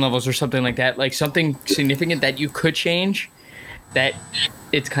testosterone levels or something like that, like something significant that you could change, that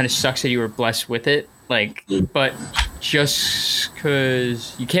it kind of sucks that you were blessed with it. Like, but just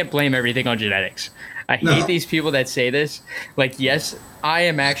because you can't blame everything on genetics. I hate these people that say this. Like, yes, I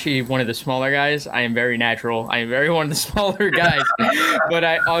am actually one of the smaller guys. I am very natural. I am very one of the smaller guys, but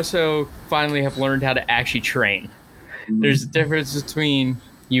I also finally have learned how to actually train. There's a difference between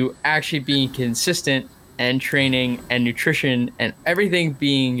you actually being consistent and training and nutrition and everything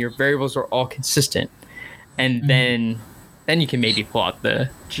being your variables are all consistent. And then you can maybe pull out the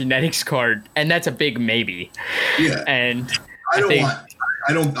genetics card, and that's a big maybe. Yeah. And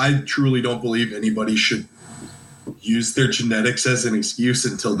I truly don't believe anybody should use their genetics as an excuse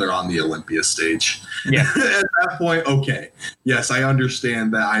until they're on the Olympia stage. Yeah. At that point, okay. Yes, I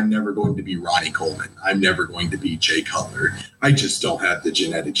understand that I'm never going to be Ronnie Coleman. I'm never going to be Jay Cutler. I just don't have the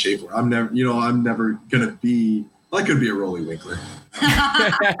genetic shape. I'm never going to be, I could be a Rolly Winkler.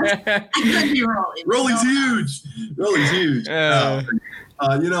 I could be Rolly. Rolly's huge. Rolly's huge. And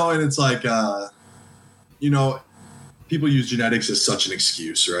it's like, people use genetics as such an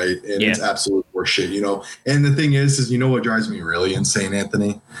excuse, right? And it's absolute horseshit, And the thing is what drives me really insane,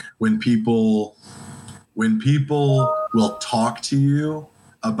 Anthony? When people will talk to you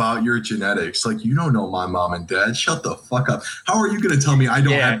about your genetics, like, you don't know my mom and dad. Shut the fuck up. How are you going to tell me I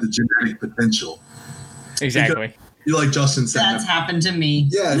don't have the genetic potential? Exactly. Because, like Justin said, that's happened to me.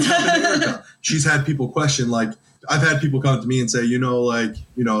 Yeah, it's happened to Erika. She's had people question, like, I've had people come to me and say,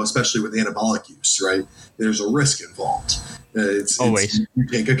 especially with anabolic use, right? There's a risk involved. It's always you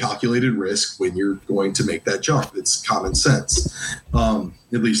take a calculated risk when you're going to make that jump. It's common sense. At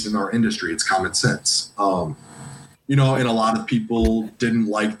least in our industry, it's common sense. And a lot of people didn't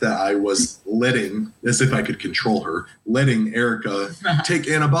like that I was letting, as if I could control her, letting Erika take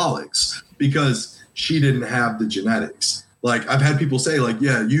anabolics because she didn't have the genetics. Like, I've had people say, like,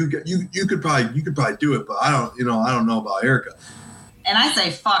 yeah, you could probably do it, but I don't know about Erika. And I say,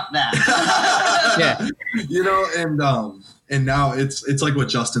 fuck that. Yeah. And now it's like what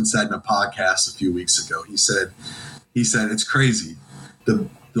Justin said in a podcast a few weeks ago. He said it's crazy. The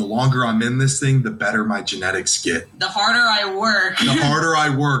longer I'm in this thing, the better my genetics get. The harder I work, the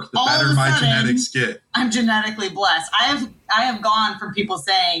better my genetics get. I'm genetically blessed. I have gone from people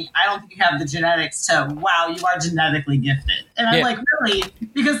saying, I don't think you have the genetics, to, wow, you are genetically gifted. And I'm like, really?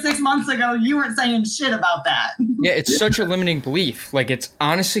 Because 6 months ago, you weren't saying shit about that. Yeah, it's such a limiting belief. Like, it's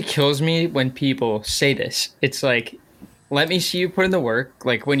honestly kills me when people say this. It's like, let me see you put in the work.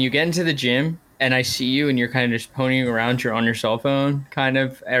 Like, when you get into the gym and I see you and you're kind of just ponying around, you're on your cell phone, kind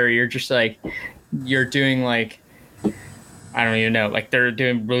of, or you're just like, you're doing like, I don't even know, like they're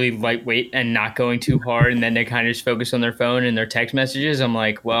doing really lightweight and not going too hard, and then they kind of just focus on their phone and their text messages. I'm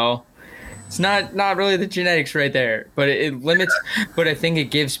like, well, it's not really the genetics right there, but it limits, but I think it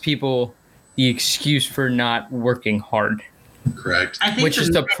gives people the excuse for not working hard. Correct. Which is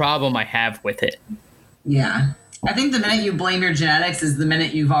the problem I have with it. Yeah. I think the minute you blame your genetics is the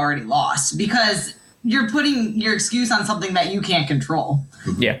minute you've already lost, because you're putting your excuse on something that you can't control.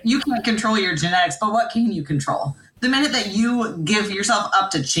 Yeah. You can't control your genetics, but what can you control? The minute that you give yourself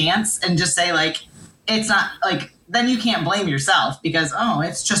up to chance and just say, like, it's not, like, then you can't blame yourself because,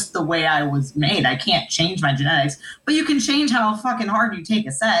 it's just the way I was made. I can't change my genetics. But you can change how fucking hard you take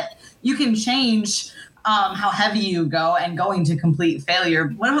a set. You can change how heavy you go and going to complete failure.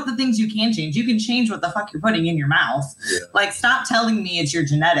 What about the things you can change? You can change what the fuck you're putting in your mouth. Yeah. Like, stop telling me it's your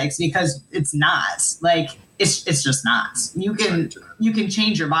genetics, because it's not. Like, it's just not. You can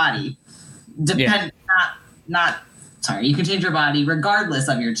change your body. You can change your body regardless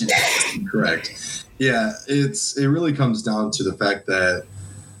of your genetics. Correct. Yeah, it really comes down to the fact that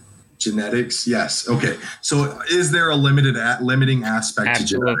genetics, yes. Okay. So is there a limiting aspect to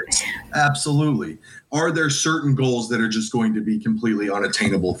genetics? Absolutely. Are there certain goals that are just going to be completely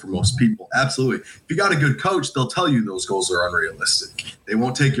unattainable for most people? Absolutely. If you got a good coach, they'll tell you those goals are unrealistic. They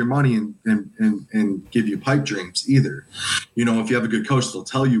won't take your money and give you pipe dreams either. If you have a good coach, they'll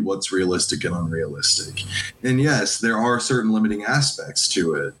tell you what's realistic and unrealistic. And yes, there are certain limiting aspects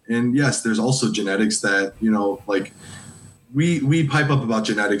to it. And yes, there's also genetics that, like, we pipe up about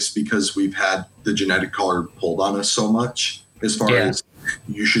genetics because we've had the genetic card pulled on us so much, as far as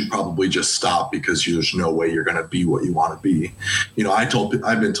you should probably just stop because there's no way you're going to be what you want to be.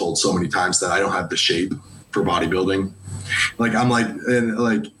 I've been told so many times that I don't have the shape for bodybuilding. Like, I'm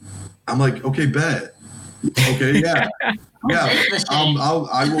like, okay, bet. Okay. Yeah. Yeah.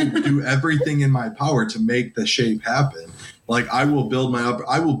 I will do everything in my power to make the shape happen. Like, I will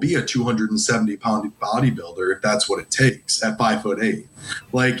be a 270-pound bodybuilder if that's what it takes at 5'8".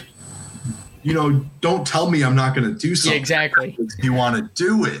 Like, don't tell me I'm not going to do something. Yeah, exactly. You want to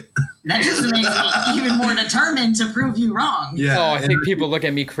do it. That just makes me even more determined to prove you wrong. Yeah. Oh, I think people look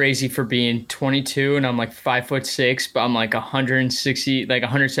at me crazy for being 22 and I'm like 5'6", but I'm like 160, like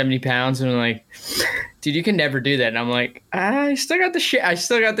 170 pounds, and I'm like, dude, you can never do that. And I'm like, I still got the shape. I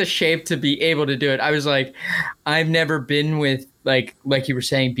still got the shape to be able to do it. I was like, I've never been with like you were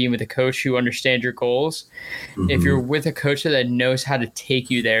saying, being with a coach who understands your goals. Mm-hmm. If you're with a coach that knows how to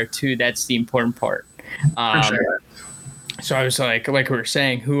take you there too, that's the important part. For sure. So I was like we were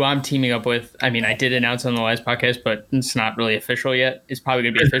saying, who I'm teaming up with. I mean, I did announce on the last podcast, but it's not really official yet. It's probably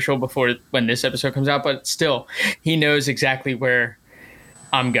going to be official before when this episode comes out. But still, he knows exactly where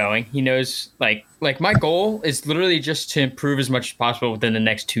I'm going. He knows like my goal is literally just to improve as much as possible within the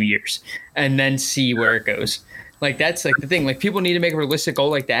next 2 years, and then see where it goes. Like that's like the thing. Like people need to make a realistic goal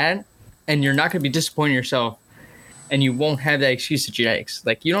like that, and you're not going to be disappointing yourself, and you won't have that excuse of genetics.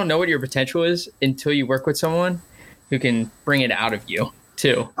 Like you don't know what your potential is until you work with someone who can bring it out of you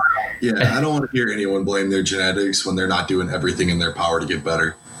too. Yeah, I don't want to hear anyone blame their genetics when they're not doing everything in their power to get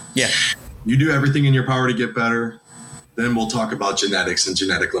better. Yeah. You do everything in your power to get better, then we'll talk about genetics and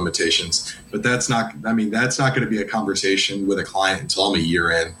genetic limitations. But that's not going to be a conversation with a client until I'm a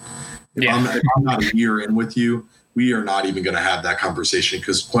year in. If I'm not a year in with you, we are not even going to have that conversation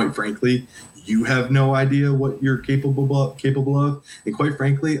because quite frankly, you have no idea what you're capable of. And quite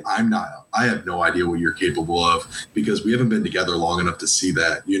frankly, I have no idea what you're capable of because we haven't been together long enough to see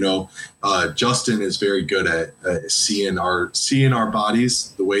that. You know, Justin is very good at seeing our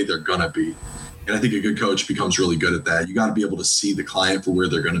bodies the way they're going to be. And I think a good coach becomes really good at that. You got to be able to see the client for where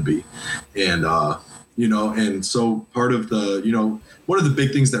they're going to be. And, and so part of one of the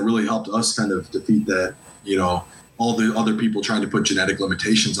big things that really helped us kind of defeat that, all the other people trying to put genetic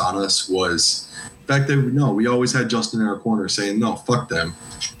limitations on us was the fact that we always had Justin in our corner saying, no, fuck them,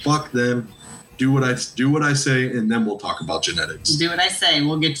 do what I say, and then we'll talk about genetics. Do what I say,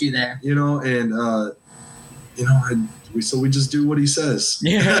 we'll get you there. So we just do what he says.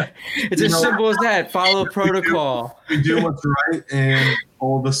 Yeah, it's as simple as that. Follow protocol. We do what's right, and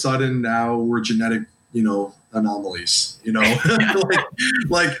all of a sudden now we're genetic, anomalies. I'm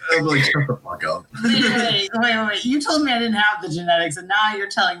like shut the fuck up. Wait. You told me I didn't have the genetics, and now you're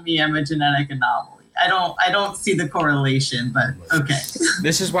telling me I'm a genetic anomaly. I don't see the correlation, but okay.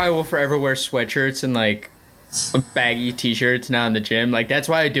 This is why we'll forever wear sweatshirts and like baggy t-shirts now in the gym. Like that's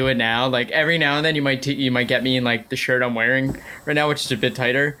why I do it now. Like every now and then you might get me in like the shirt I'm wearing right now, which is a bit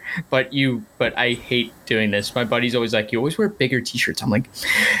tighter, but I hate doing this. My buddy's always like, you always wear bigger t-shirts. I'm like,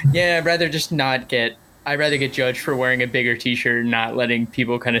 yeah, I'd rather get judged for wearing a bigger t-shirt and not letting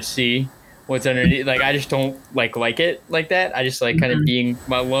people kind of see what's underneath. Like I just don't like it like that. I just like kind of being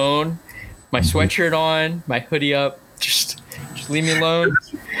alone, my sweatshirt on, my hoodie up, just leave me alone.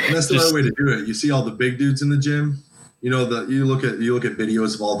 And that's the right way to do it. You see all the big dudes in the gym. You look at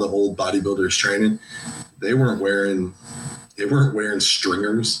videos of all the old bodybuilders training. They weren't wearing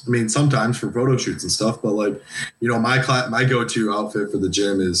stringers. I mean, sometimes for photo shoots and stuff, but my go-to outfit for the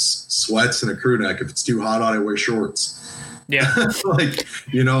gym is sweats and a crew neck. If it's too hot out, I wear shorts. Yeah.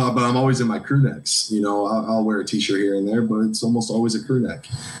 But I'm always in my crew necks. I'll wear a t-shirt here and there, but it's almost always a crew neck.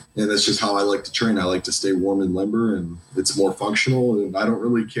 And that's just how I like to train. I like to stay warm and limber, and it's more functional. And I don't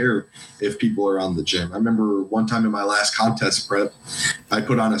really care if people are on the gym. I remember one time in my last contest prep, I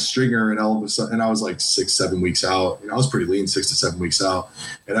put on a stringer, and all of a sudden, I was like 6-7 weeks out. I was pretty lean, 6 to 7 weeks out,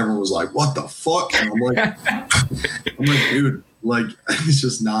 and everyone was like, "What the fuck?" And I'm like, dude, like it's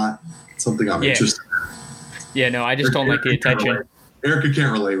just not something I'm interested in. Yeah, no, I just don't like the attention. Erika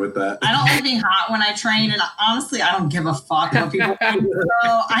can't relate with that. I don't like being hot when I train, and honestly, I don't give a fuck what people think.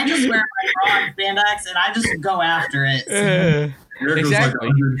 So I just wear my bra and spandex, and I just go after it. Erika was like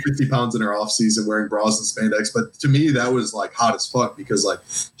 150 pounds in her off season wearing bras and spandex, but to me that was like hot as fuck because like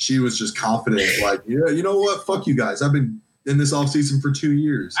she was just confident. Like, yeah, you know what? Fuck you guys. I've been in this off season for 2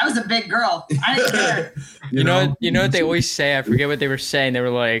 years. I was a big girl. I didn't care. You know what they always say? I forget what they were saying. They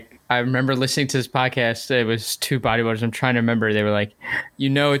were like, I remember listening to this podcast. It was two bodybuilders. I'm trying to remember. They were like,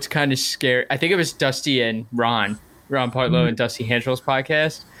 it's kind of scary. I think it was Dusty and Ron Partlow and Dusty Hanschel's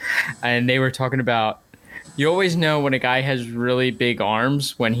podcast. And they were talking about, you always know when a guy has really big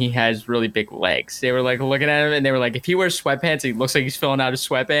arms when he has really big legs. They were like looking at him and they were like, if he wears sweatpants, he looks like he's filling out his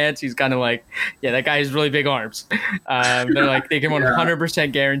sweatpants. He's kind of like, yeah, that guy has really big arms. They're like, they can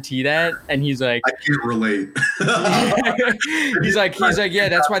 100% guarantee that. And he's like, I can't relate. he's like, yeah,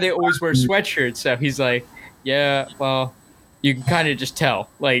 that's why they always wear sweatshirts. So he's like, yeah, well, you can kind of just tell.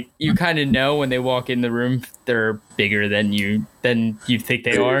 Like, you kind of know when they walk in the room, they're bigger than you think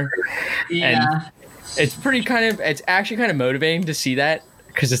they are. Yeah. And it's actually kind of motivating to see that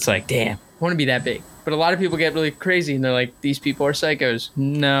because it's like, damn, I want to be that big. but a lot of people get really crazy and they're like, these people are psychos.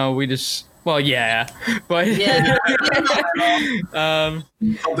 No, well, yeah, but Yeah.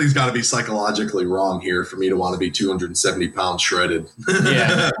 Something's got to be psychologically wrong here for me to want to be 270 pounds shredded.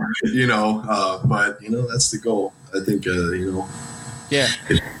 Yeah. But that's the goal. I think, Yeah.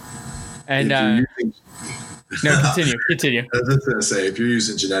 And no, continue. I was just going to say, if you're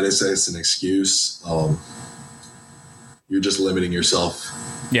using genetics as an excuse, you're just limiting yourself.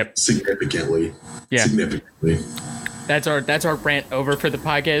 Yep. Significantly. Yeah. Significantly. That's our rant over for the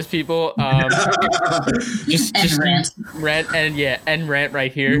podcast, people. Just rant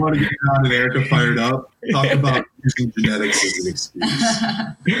right here. You want to get John and Erika fired up? Talk about using genetics as an excuse.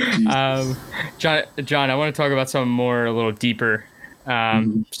 John, I want to talk about something more a little deeper.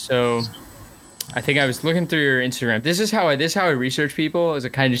 So I think I was looking through your Instagram. This is how I research people, is I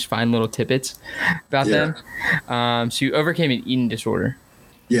kind of just find little tidbits about them. So you overcame an eating disorder.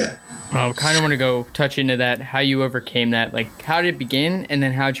 Yeah. I kind of want to go touch into that, how you overcame that. Like, how did it begin, and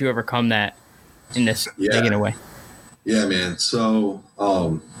then how did you overcome that in this negative way? Yeah, man. So,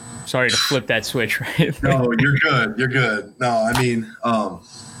 sorry to flip that switch, right? No, you're good. You're good. No, I mean,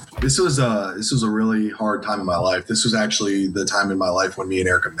 this was a really hard time in my life. This was actually the time in my life when me and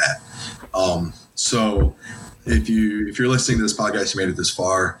Erika met. So if you're listening to this podcast, you made it this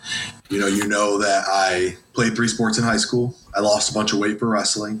far, you know that I played 3 sports in high school. I lost a bunch of weight for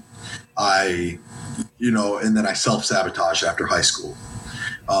wrestling. And then I self-sabotaged after high school.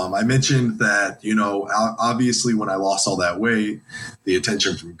 I mentioned that, obviously when I lost all that weight, the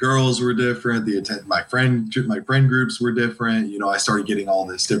attention from girls were different. My friend groups were different. I started getting all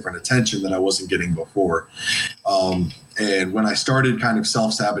this different attention that I wasn't getting before. And when I started kind of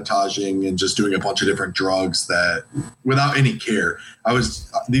self-sabotaging and just doing a bunch of different drugs that without any care,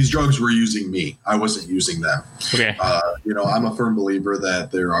 these drugs were using me. I wasn't using them. Okay. I'm a firm believer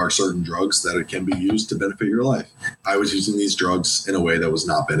that there are certain drugs that can be used to benefit your life. I was using these drugs in a way that was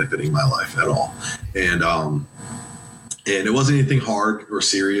not benefiting my life at all. And it wasn't anything hard or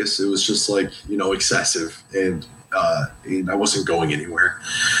serious. It was just like, excessive. And I wasn't going anywhere.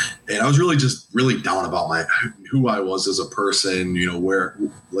 And I was really down about who I was as a person,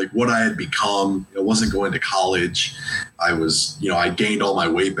 what I had become. I wasn't going to college. I was, I gained all my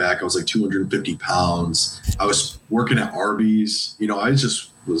weight back. I was like 250 pounds. I was working at Arby's. I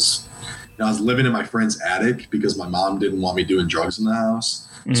just was, I was living in my friend's attic because my mom didn't want me doing drugs in the house.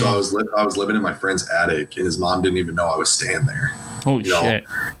 Mm-hmm. So I was living in my friend's attic, and his mom didn't even know I was staying there. Holy shit.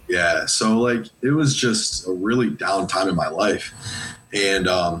 Yeah. So it was just a really down time in my life. And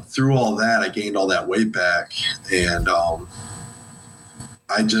through all that, I gained all that weight back. And I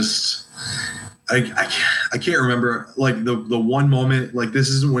can't remember the one moment, this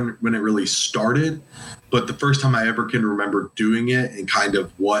isn't when it really started, but the first time I ever can remember doing it and kind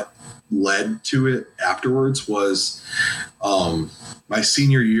of what led to it afterwards was my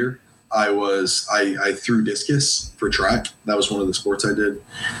senior year. I threw discus for track. That was one of the sports I did.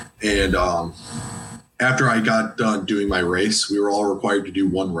 And after I got done doing my race, we were all required to do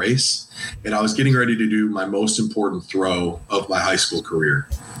one race. And I was getting ready to do my most important throw of my high school career.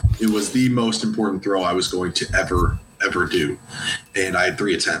 It was the most important throw I was going to ever do. And I had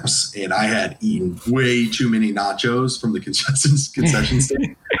 3 attempts. And I had eaten way too many nachos from the concession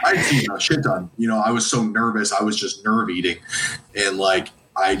stand. I'd seen a shit ton. I was so nervous. I was just nerve eating. And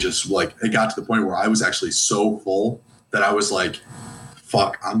it got to the point where I was actually so full that I was like,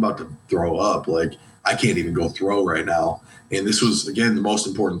 fuck, I'm about to throw up. I can't even go throw right now. And this was, again, the most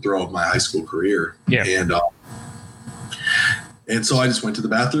important throw of my high school career. Yeah. And so I just went to the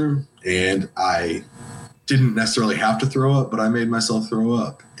bathroom, and I didn't necessarily have to throw up, but I made myself throw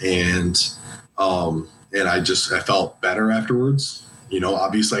up. And I felt better afterwards.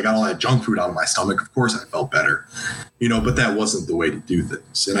 Obviously I got all that junk food out of my stomach. Of course I felt better, but that wasn't the way to do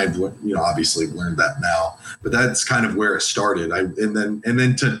things. And I've, obviously learned that now, but that's kind of where it started. And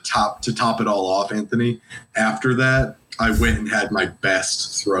then to top it all off, Anthony, after that, I went and had my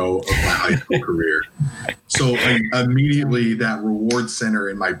best throw of my high school career. So immediately that reward center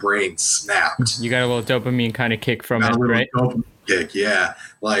in my brain snapped. You got a little dopamine kind of kick from it, right? Dopamine kick, yeah.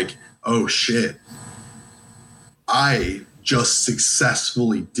 Oh shit. I just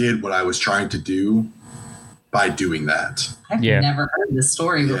successfully did what I was trying to do by doing that. I've never heard this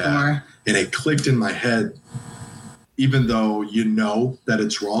story before. And it clicked in my head, even though that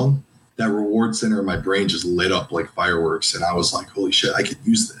it's wrong, that reward center in my brain just lit up like fireworks. And I was like, holy shit, I could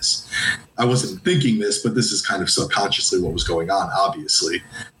use this. I wasn't thinking this, but this is kind of subconsciously what was going on, obviously,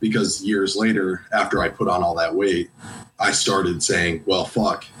 because years later, after I put on all that weight, I started saying, well,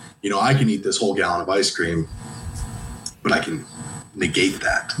 fuck, I can eat this whole gallon of ice cream, but I can negate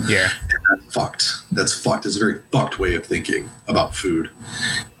that. Yeah. fucked. That's fucked. It's a very fucked way of thinking about food.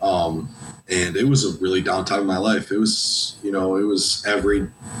 And it was a really down time in my life. It was, it was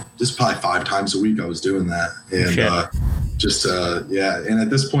just probably 5 times a week I was doing that. And And at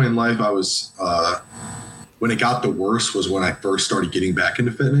this point in life, I was, when it got the worst was when I first started getting back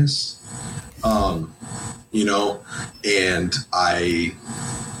into fitness, and I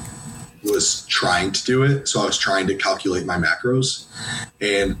was trying to do it. So I was trying to calculate my macros.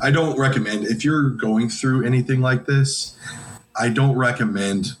 And I don't recommend, if you're going through anything like this, I don't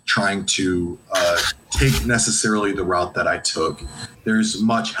recommend trying to take necessarily the route that I took. There's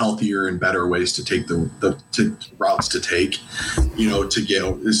much healthier and better ways to take the routes to take, to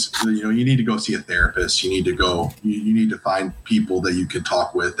get this, you need to go see a therapist. You need to go, you need to find people that you can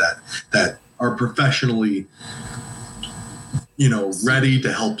talk with that are professionally, ready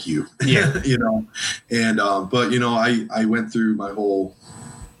to help you, yeah. I went through my whole,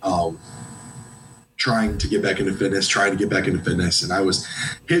 trying to get back into fitness. And I was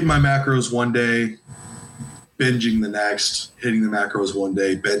hitting my macros one day, binging the next, hitting the macros one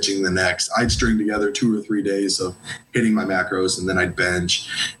day, binging the next. I'd string together 2 or 3 days of hitting my macros, and then I'd binge,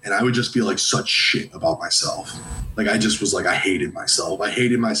 and I would just feel like such shit about myself. Like I just was like, I hated myself. I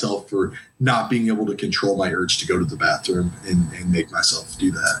hated myself for not being able to control my urge to go to the bathroom and make myself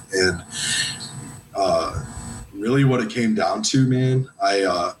do that. And really what it came down to, man,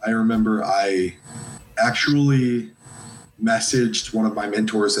 I remember I actually messaged one of my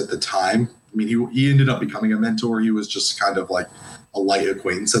mentors at the time. I mean, he ended up becoming a mentor. He was just kind of like a light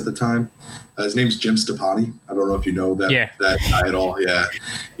acquaintance at the time. His name's Jim Stepani. I don't know if you know that guy at all. Yeah.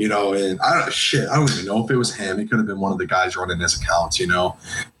 And I don't even know if it was him. It could have been one of the guys running his accounts,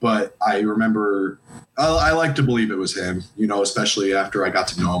 but I remember, I like to believe it was him, especially after I got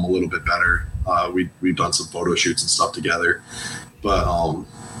to know him a little bit better. We've done some photo shoots and stuff together, but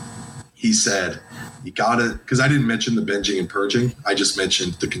he said, you gotta, because I didn't mention the binging and purging. I just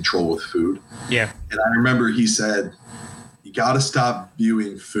mentioned the control with food. Yeah. And I remember he said, you gotta stop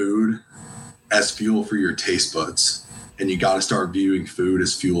viewing food as fuel for your taste buds, and you gotta start viewing food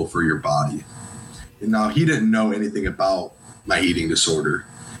as fuel for your body. And now he didn't know anything about my eating disorder.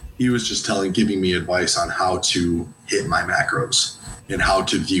 He was just giving me advice on how to hit my macros and how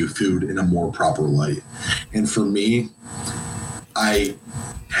to view food in a more proper light. And for me, I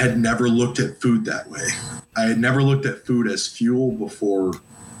had never looked at food that way. I had never looked at food as fuel before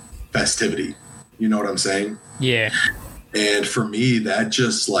festivity. You know what I'm saying? Yeah. And for me, that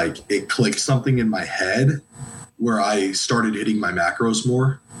just it clicked something in my head where I started hitting my macros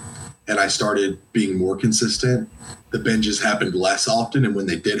more, and I started being more consistent. The binges happened less often. And when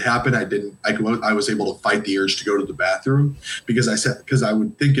they did happen, I was able to fight the urge to go to the bathroom because I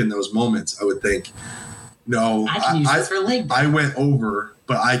would think in those moments, no, I can use this for leg day. I went over,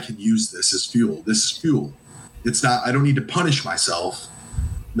 but I can use this as fuel. This is fuel. It's not, I don't need to punish myself.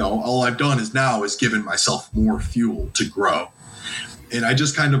 No, all I've done is given myself more fuel to grow. And I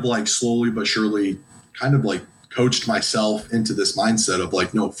just kind of slowly but surely kind of coached myself into this mindset of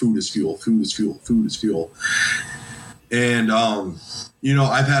no, food is fuel, food is fuel, food is fuel. And,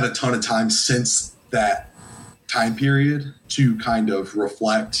 I've had a ton of time since that time period to kind of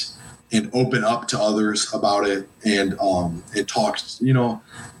reflect and open up to others about it, and talk.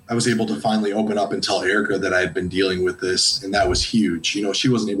 I was able to finally open up and tell Erika that I had been dealing with this, and that was huge. She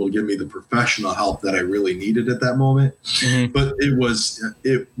wasn't able to give me the professional help that I really needed at that moment, but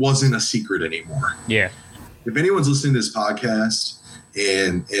it wasn't a secret anymore. Yeah. If anyone's listening to this podcast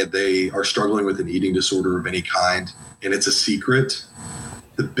and they are struggling with an eating disorder of any kind, and it's a secret,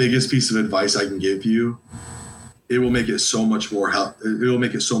 the biggest piece of advice I can give you, it will make it so much more help. It will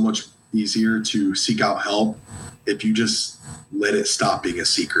make it so much easier to seek out help if you just let it stop being a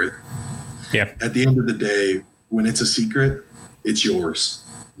secret. Yeah. At the end of the day, when it's a secret, it's yours.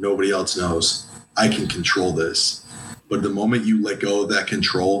 Nobody else knows. I can control this. But the moment you let go of that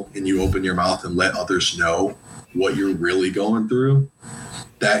control and you open your mouth and let others know what you're really going through,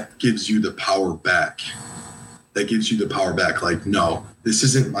 that gives you the power back. No, this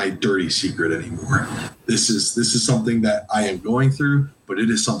isn't my dirty secret anymore. This is something that I am going through, but it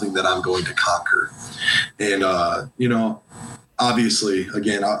is something that I'm going to conquer. And, obviously,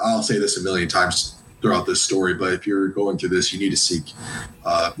 again, I'll say this a million times throughout this story, but if you're going through this, you need to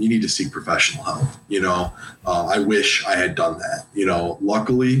seek professional help. I wish I had done that.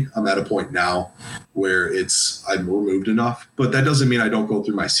 Luckily I'm at a point now where I'm removed enough, but that doesn't mean I don't go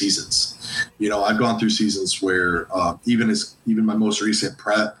through my seasons. I've gone through seasons where even my most recent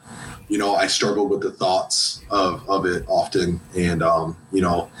prep, I struggled with the thoughts of it often, and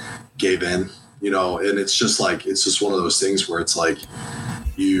gave in, and it's just one of those things where it's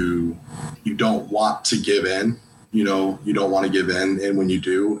you don't want to give in. You don't want to give in. And when you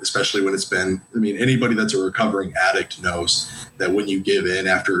do, especially when anybody that's a recovering addict knows that when you give in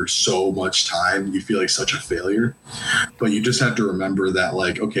after so much time, you feel like such a failure. But you just have to remember that,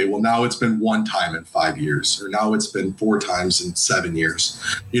 like, okay, well, now it's been one time in 5 years, or now it's been 4 times in 7 years.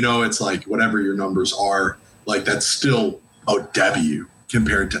 It's like whatever your numbers are, like, that's still a W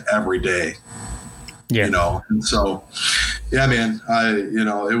compared to every day. Yeah. And so, yeah, man,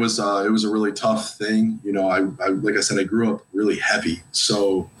 it was a really tough thing. I like I said, I grew up really heavy.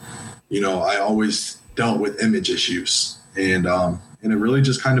 So, I always dealt with image issues, and it really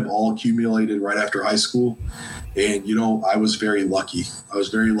just kind of all accumulated right after high school. And, I was very lucky. I was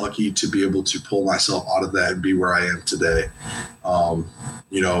very lucky to be able to pull myself out of that and be where I am today.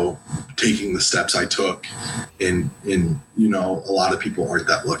 Taking the steps I took, and a lot of people aren't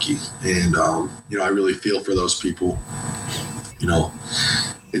that lucky. And, I really feel for those people.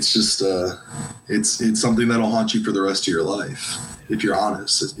 It's just, it's something that'll haunt you for the rest of your life, if you're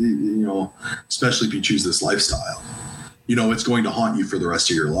honest, especially if you choose this lifestyle. It's going to haunt you for the rest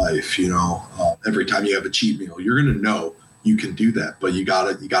of your life. Every time you have a cheat meal, you're going to know you can do that, but you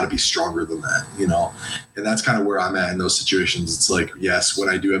gotta be stronger than that, and that's kind of where I'm at in those situations. It's like, yes, when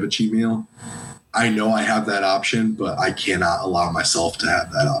I do have a cheat meal, I know I have that option, but I cannot allow myself to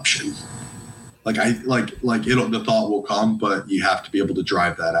have that option. The thought will come, but you have to be able to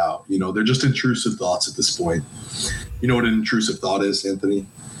drive that out. They're just intrusive thoughts at this point. You know what an intrusive thought is, Anthony?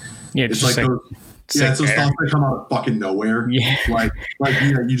 Yeah, it's like those, it's those thoughts that come out of fucking nowhere. Yeah. Like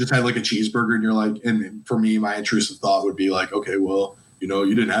you just had like a cheeseburger and you're like, and for me, my intrusive thought would be like, okay, well, you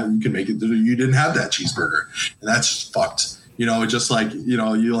didn't have that cheeseburger, and that's fucked. Just like,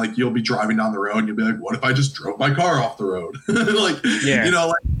 you'll be driving down the road and you'll be like, what if I just drove my car off the road?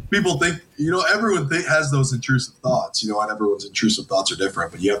 People think, everyone has those intrusive thoughts, and everyone's intrusive thoughts are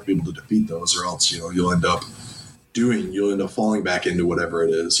different, but you have to be able to defeat those, or else, you'll end up falling back into whatever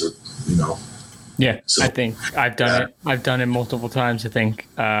it is, or. Yeah, so, I think I've done it. I've done it multiple times. I think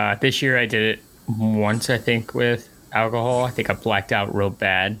this year I did it once, I think, with alcohol. I think I blacked out real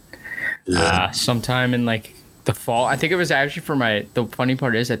bad. Yeah. Sometime in like the fall. I think it was actually the funny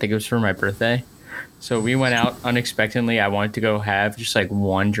part is I think it was for my birthday. So we went out unexpectedly. I wanted to go have just like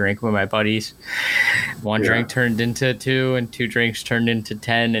one drink with my buddies. One drink turned into 2, and 2 drinks turned into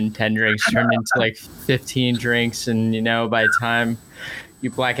 10, and 10 drinks turned into like 15 drinks. And, by the time you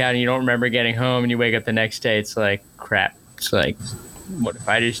black out and you don't remember getting home and you wake up the next day, it's like, crap. It's like, what if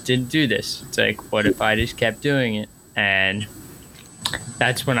I just didn't do this? It's like, what if I just kept doing it? And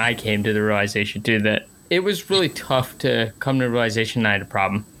that's when I came to the realization, too, that it was really tough to come to the realization I had a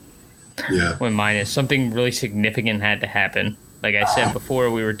problem. Yeah. When mine is something really significant had to happen. Like I said before,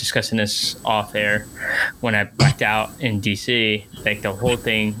 we were discussing this off air. When I blacked out in DC, like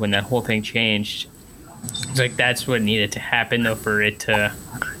when that whole thing changed, it's like that's what needed to happen though for it to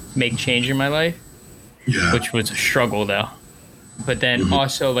make change in my life. Yeah. Which was a struggle though. But then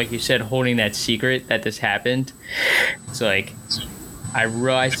also, like you said, holding that secret that this happened, it's like I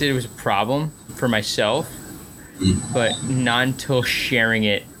realized it was a problem for myself, but not until sharing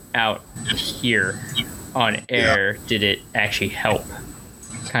it out here on air did it actually help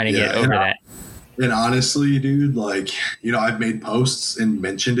kind of get over that. And honestly, dude, like, I've made posts and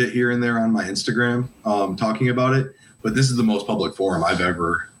mentioned it here and there on my Instagram, talking about it, but this is the most public forum I've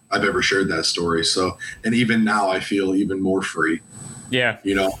ever shared that story. So, and even now I feel even more free. Yeah.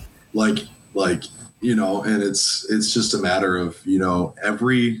 And it's just a matter of,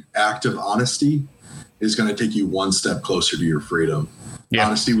 every act of honesty is going to take you one step closer to your freedom. Yeah.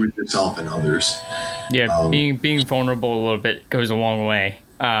 Honesty with yourself and others. Yeah, being vulnerable a little bit goes a long way.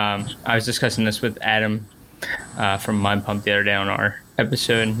 I was discussing this with Adam from Mind Pump the other day on our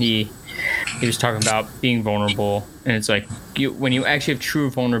episode, and he was talking about being vulnerable, and it's like when you actually have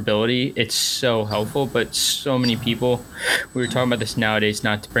true vulnerability, it's so helpful. But so many people, we were talking about this nowadays,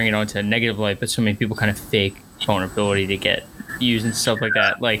 not to bring it onto a negative light, but so many people kind of fake vulnerability to get views and stuff like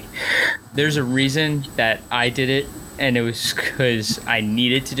that. Like, there's a reason that I did it, and it was because I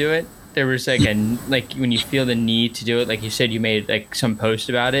needed to do it. There was like when you feel the need to do it, like you said, you made like some post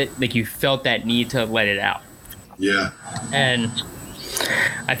about it, like you felt that need to let it out. Yeah. And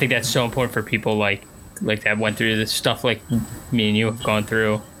I think that's so important for people like that went through this stuff like me and you have gone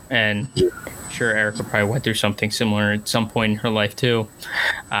through. And sure, Erika probably went through something similar at some point in her life too.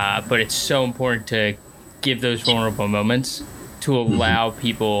 But it's so important to give those vulnerable moments to allow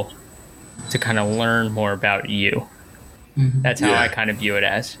people to kind of learn more about you. That's how I kind of view it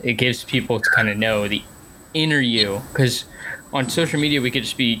as. It gives people to kind of know the inner you, because on social media we could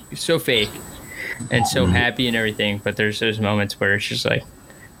just be so fake and so happy and everything, but there's those moments where it's just like,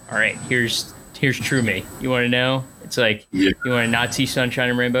 all right, here's true me. You want to know? It's like, you want to not see sunshine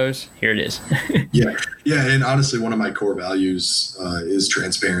and rainbows? Here it is. Yeah. And honestly, one of my core values is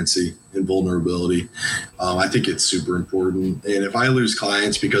transparency and vulnerability. I think it's super important. And if I lose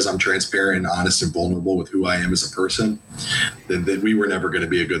clients because I'm transparent and honest and vulnerable with who I am as a person, then we were never going to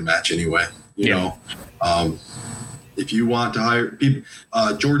be a good match anyway. You know, if you want to hire people,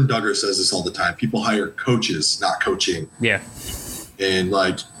 Jordan Duggar says this all the time. People hire coaches, not coaching. Yeah. And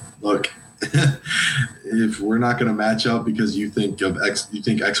like, look, if we're not going to match up because you think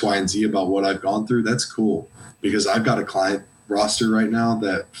X, Y, and Z about what I've gone through, that's cool. Because I've got a client roster right now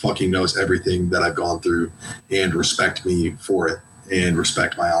that fucking knows everything that I've gone through and respect me for it and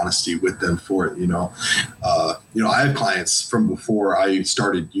respect my honesty with them for it. I have clients from before I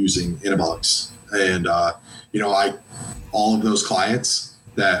started using anabolics, and all of those clients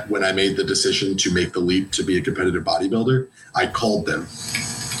that when I made the decision to make the leap to be a competitive bodybuilder, I called them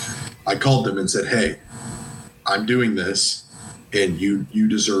and said, hey, I'm doing this, and you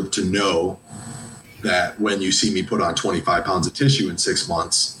deserve to know that when you see me put on 25 pounds of tissue in 6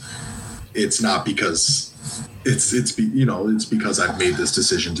 months, it's not because it's because I've made this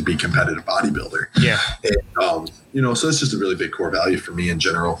decision to be a competitive bodybuilder. Yeah. And, so it's just a really big core value for me in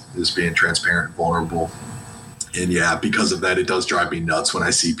general, is being transparent and vulnerable. And yeah, because of that, it does drive me nuts when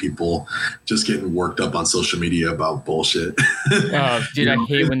I see people just getting worked up on social media about bullshit. Oh, dude, I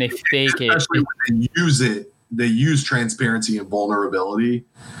hate when they fake it. Especially when they use transparency and vulnerability,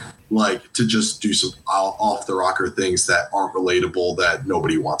 like, to just do some off the rocker things that aren't relatable, that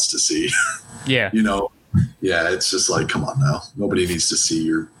nobody wants to see. Yeah. Yeah, it's just like, come on now. Nobody needs to see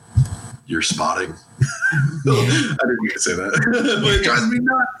your spotting. I didn't mean to say that, but it drives me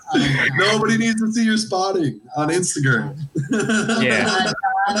nuts. Nobody needs to see your spotting on Instagram. Yeah.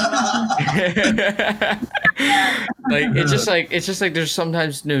 it's just like there's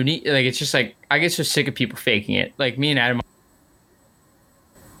sometimes no need. Like, it's just like, I get so sick of people faking it. Like, me and Adam.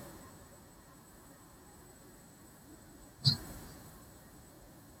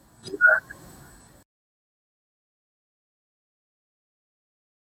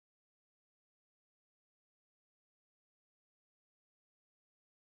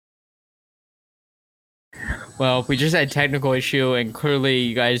 Well, we just had a technical issue, and clearly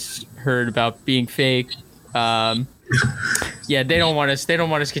you guys heard about being fake. Yeah, they don't want us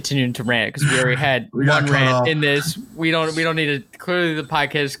continuing to rant, because we already had one rant in this. We don't need to. Clearly, the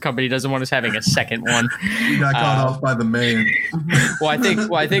podcast company doesn't want us having a second one. We got cut off by the man. Well, I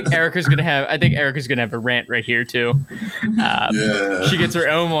think Erika's gonna have a rant right here too. Yeah. She gets her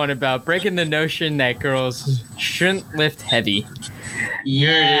own one about breaking the notion that girls shouldn't lift heavy.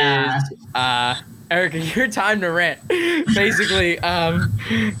 Yeah. Here it is. Erika, your time to rant. Basically,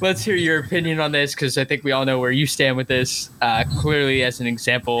 let's hear your opinion on this, because I think we all know where you stand with this. Clearly, as an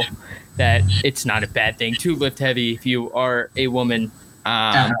example, that it's not a bad thing to lift heavy if you are a woman.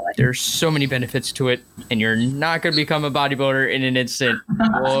 There's so many benefits to it, and you're not going to become a bodybuilder in an instant.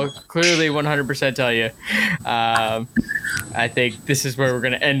 We'll clearly 100% tell you. I think this is where we're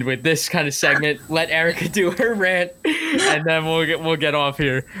going to end with this kind of segment. Let Erika do her rant, and then we'll get off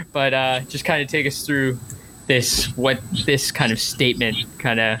here. But just kind of take us through what this kind of statement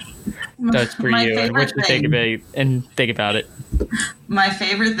kind of does for you, and what you think about it. My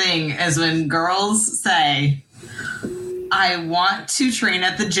favorite thing is when girls say, I want to train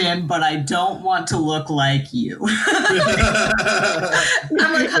at the gym, but I don't want to look like you. I'm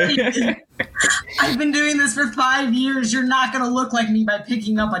like, honey, I've been doing this for 5 years. You're not going to look like me by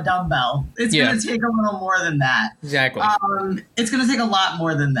picking up a dumbbell. It's going to take a little more than that. Exactly. It's going to take a lot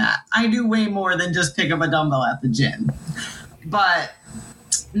more than that. I do way more than just pick up a dumbbell at the gym. But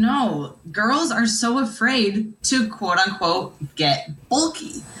no, girls are so afraid to, quote unquote, get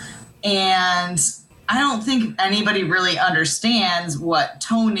bulky. And I don't think anybody really understands what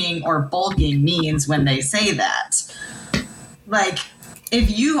toning or bulking means when they say that. Like,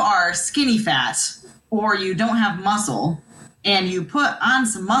 if you are skinny fat or you don't have muscle and you put on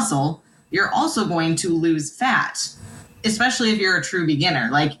some muscle, you're also going to lose fat, especially if you're a true beginner.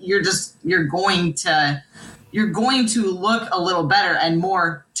 Like, you're going to look a little better and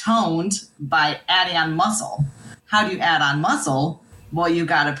more toned by adding on muscle. How do you add on muscle? Well, you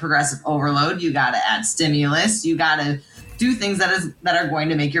got to progressive overload. You got to add stimulus. You got to do things that are going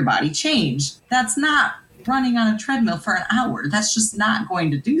to make your body change. That's not running on a treadmill for an hour. That's just not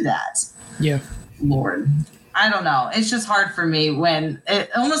going to do that. Yeah. Lord, I don't know. It's just hard for me when it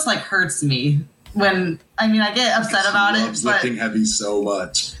almost like hurts me when, I mean, I get upset about it. Lifting heavy so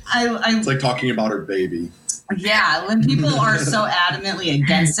much. It's like talking about her baby. Yeah, when people are so adamantly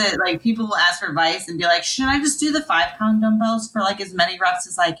against it, like people will ask for advice and be like, should I just do the 5-pound dumbbells for like as many reps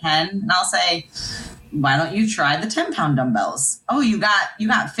as I can? And I'll say, why don't you try the 10-pound dumbbells? Oh, you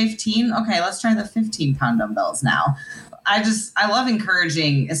got 15? Okay, let's try the 15-pound dumbbells now. I love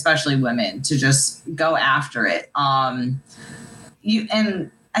encouraging, especially women, to just go after it. And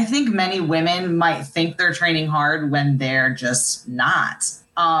I think many women might think they're training hard when they're just not.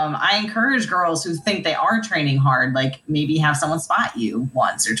 I encourage girls who think they are training hard, like maybe have someone spot you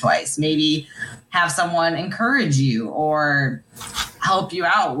once or twice, maybe have someone encourage you or help you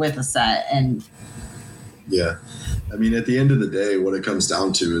out with a set. And yeah, I mean, at the end of the day, what it comes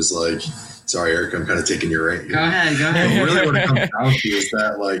down to is like, sorry, Erika, I'm kind of taking your right here. Go ahead. But really what it comes down to is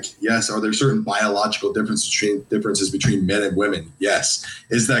that, like, yes, are there certain biological differences between men and women? Yes.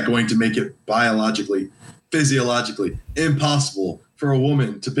 Is that going to make it biologically, physiologically impossible for a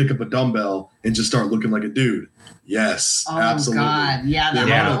woman to pick up a dumbbell and just start looking like a dude? Yes, absolutely. Oh, God. Yeah, I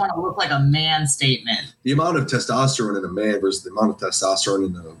don't want to look like a man statement. The amount of testosterone in a man versus the amount of testosterone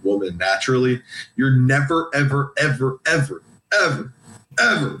in a woman naturally, you're never, ever, ever, ever, ever,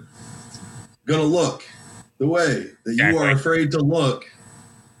 ever going to look the way that you are afraid to look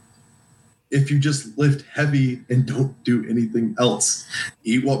if you just lift heavy and don't do anything else.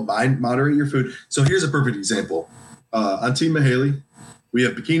 Eat what, moderate your food. So here's a perfect example. On Team Mahaley, we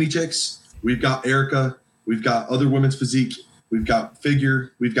have bikini chicks, we've got Erika, we've got other women's physique, we've got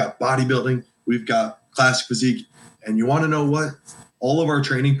figure, we've got bodybuilding, we've got classic physique. And you want to know what? All of our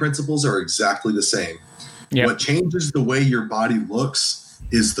training principles are exactly the same. Yep. What changes the way your body looks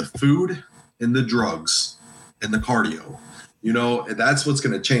is the food and the drugs and the cardio. You know, that's what's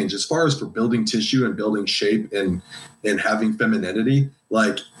going to change. As far as for building tissue and building shape and having femininity,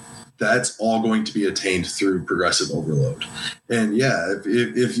 like, that's all going to be attained through progressive overload. And yeah,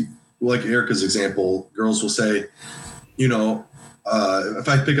 if like Erika's example, girls will say, you know, if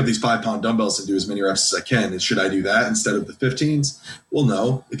I pick up these 5-pound dumbbells and do as many reps as I can, should I do that instead of the 15s? Well,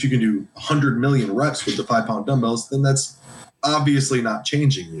 no. If you can do 100 million reps with the 5-pound dumbbells, then that's obviously not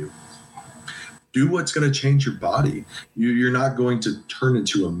changing you. Do what's going to change your body. You're not going to turn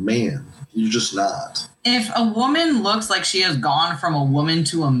into a man. You're just not. If a woman looks like she has gone from a woman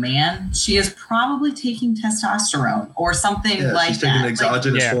to a man, she is probably taking testosterone or something like that. She's taking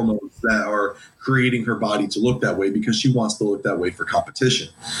exogenous hormones that are creating her body to look that way because she wants to look that way for competition.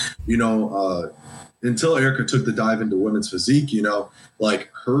 You know, until Erika took the dive into women's physique, you know, like,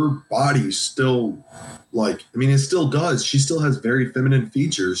 her body still, like, I mean, it still does. She still has very feminine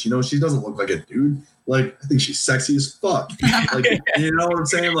features. You know, she doesn't look like a dude. Like, I think she's sexy as fuck. Like, you know what I'm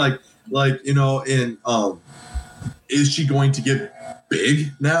saying? Like, you know, and is she going to get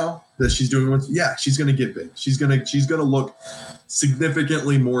big now that she's doing what? Yeah, she's going to get big. She's going to look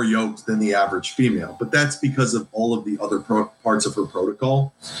significantly more yoked than the average female. But that's because of all of the other parts of her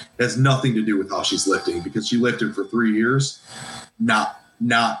protocol. It has nothing to do with how she's lifting, because she lifted for 3 years, not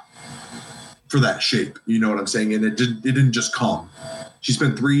for that shape. You know what I'm saying? And it didn't just come. She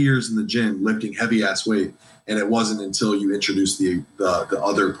spent 3 years in the gym lifting heavy ass weight. And it wasn't until you introduce the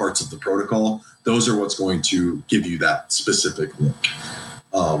other parts of the protocol. Those are what's going to give you that specific look.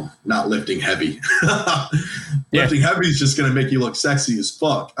 Not lifting heavy. Lifting heavy is just going to make you look sexy as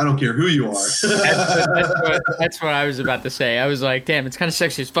fuck. I don't care who you are. That's what I was about to say. I was like, damn, it's kind of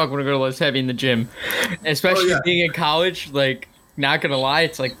sexy as fuck when I go to lift heavy in the gym. Especially being in college, like, not gonna lie,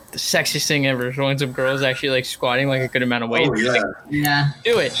 it's like the sexiest thing ever. Showing some girls actually like squatting like a good amount of weight. Oh, yeah. Like,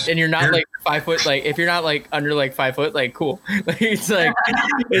 do it. And you're not like 5 foot, like, if you're not like under like 5 foot, like, cool. Like, it's like,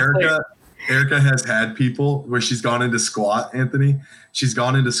 Erika has had people where she's gone into squat, Anthony. She's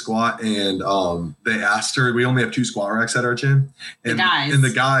gone into squat and they asked her, we only have 2 squat racks at our gym. And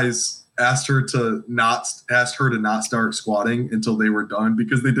the guys asked her to not start squatting until they were done,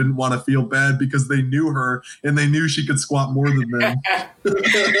 because they didn't want to feel bad, because they knew her and they knew she could squat more than them.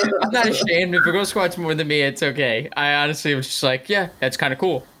 I'm not ashamed. If a girl squats more than me, it's okay. I honestly was just like, yeah, that's kind of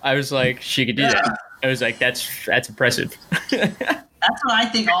cool. I was like, she could do that. I was like, that's impressive. That's what I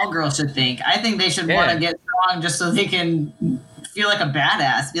think all girls should think. I think they should want to get strong just so they can feel like a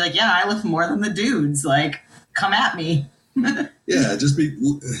badass. Be like, yeah, I lift more than the dudes. Like, come at me. Yeah,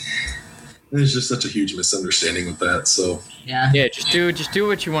 there's just such a huge misunderstanding with that. So just do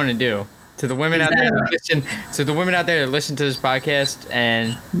what you want to do. To the women out there that listen to this podcast,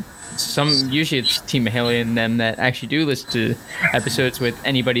 and usually it's Team Mahaley and them that actually do listen to episodes with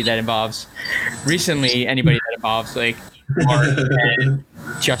anybody that involves like Mark and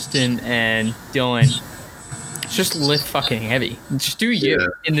Justin and Dylan. just lift fucking heavy. Just do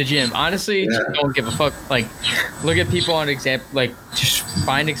you in the gym. Honestly, just don't give a fuck. Like, look at people on just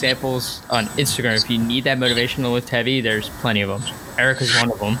find examples on Instagram. If you need that motivation to lift heavy, there's plenty of them. Erika's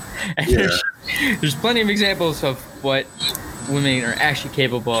one of them. And there's plenty of examples of what women are actually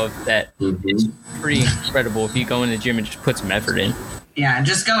capable of that is pretty incredible if you go in the gym and just put some effort in. Yeah,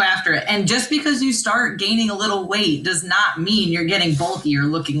 just go after it. And just because you start gaining a little weight does not mean you're getting bulky or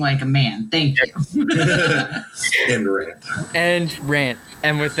looking like a man. Thank you. And rant.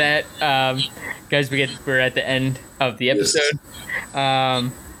 And with that, guys, we're at the end of the episode.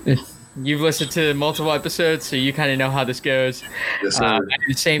 Yes. You've listened to multiple episodes, so you kind of know how this goes. Yes, sir. I do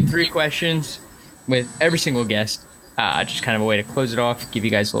the same 3 questions with every single guest. Just kind of a way to close it off, give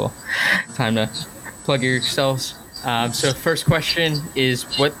you guys a little time to plug yourselves. So first question is,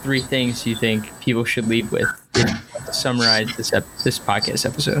 what 3 things do you think people should leave with to summarize this podcast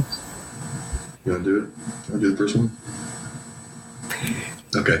episode? You want to do it? You want to do the first one?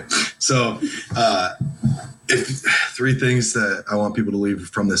 Okay. So, if 3 things that I want people to leave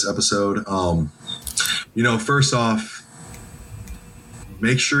from this episode, first off,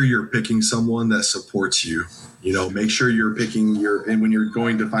 make sure you're picking someone that supports you. Make sure you're picking and when you're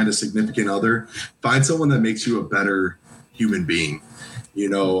going to find a significant other, find someone that makes you a better human being,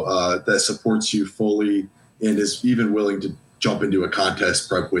 that supports you fully and is even willing to jump into a contest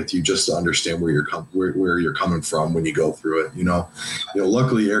prep with you just to understand where you're coming from when you go through it.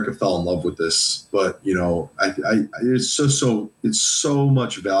 Luckily Erika fell in love with this, but it's so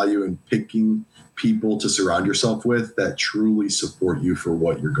much value in picking people to surround yourself with that truly support you for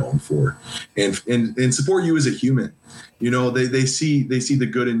what you're going for and support you as a human. They see the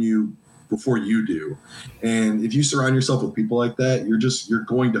good in you before you do. And if you surround yourself with people like that, you're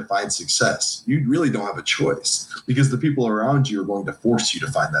going to find success. You really don't have a choice because the people around you are going to force you to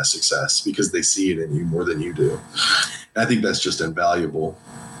find that success because they see it in you more than you do. And I think that's just invaluable.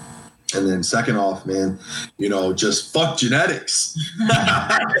 And then second off, man, just fuck genetics.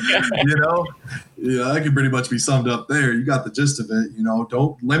 That can pretty much be summed up there. You got the gist of it.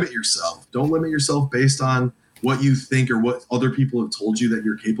 Don't limit yourself. Don't limit yourself based on what you think or what other people have told you that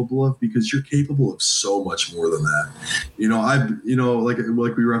you're capable of, because you're capable of so much more than that.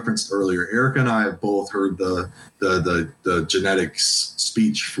 Like we referenced earlier, Erika and I have both heard the genetics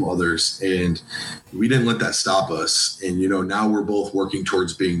speech from others, and we didn't let that stop us. And now we're both working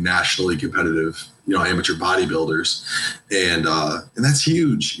towards being nationally competitive, amateur bodybuilders, and that's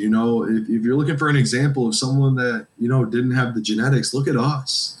huge. If you're looking for an example of someone that didn't have the genetics, look at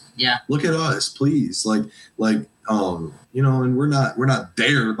us. Yeah. Look at us, please. And we're not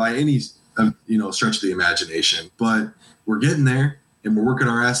there by any stretch of the imagination, but we're getting there and we're working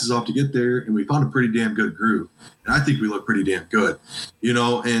our asses off to get there, and we found a pretty damn good groove. And I think we look pretty damn good.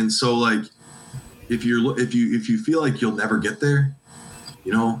 And so if you feel like you'll never get there,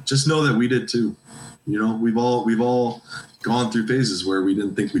 just know that we did too. We've all gone through phases where we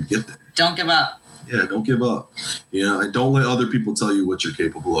didn't think we'd get there. Don't give up. Yeah, don't give up. And don't let other people tell you what you're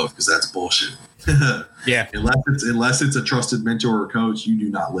capable of, because that's bullshit. Yeah. Unless it's a trusted mentor or coach, you do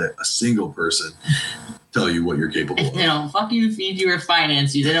not let a single person tell you what you're capable of. They don't fuck you, feed you, or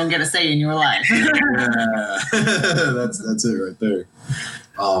finance you. They don't get a say in your life. Yeah. That's it right there.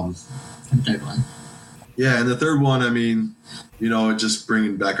 The third one. Yeah, and the third one, just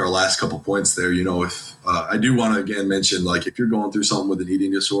bringing back our last couple points there, if I do want to again mention, if you're going through something with an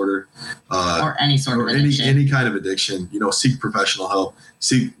eating disorder, or any sort of addiction, any kind of addiction, seek professional help,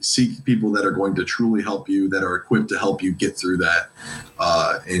 seek people that are going to truly help you, that are equipped to help you get through that,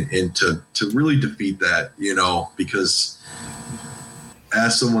 and to really defeat that, because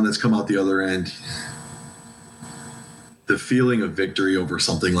as someone that's come out the other end, the feeling of victory over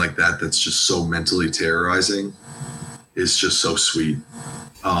something like that that's just so mentally terrorizing is just so sweet.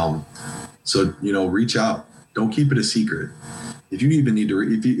 So reach out. Don't keep it a secret. If you even need to,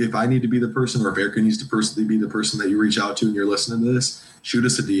 if I need to be the person, or if Erika needs to be the person that you reach out to and you're listening to this, shoot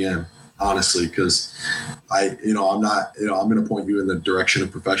us a DM, honestly, because I'm going to point you in the direction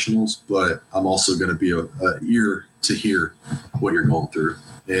of professionals, but I'm also going to be a ear to hear what you're going through.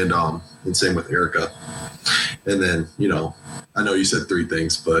 And same with Erika. And then, I know you said 3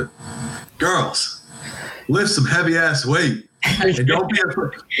 things, but girls, lift some heavy ass weight. And don't be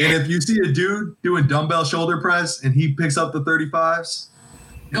afraid. And if you see a dude doing dumbbell shoulder press and he picks up the 35s,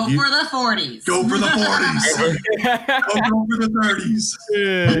 go for the 40s. Go for the 40s. Go for the 30s.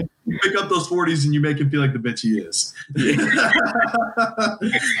 Yeah. You pick up those 40s and you make him feel like the bitch he is.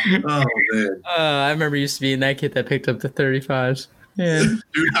 Oh, man. I remember used to being that kid that picked up the 35s. Yeah.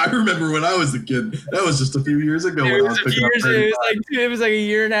 Dude, I remember when I was a kid. That was just a few years ago. It was like a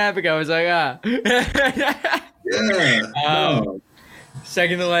year and a half ago. I was like, Yeah, Yeah. No.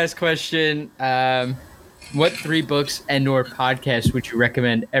 Second to last question. What 3 books and or podcasts would you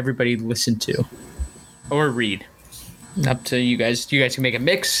recommend everybody listen to or read? Up to you guys. You guys can make a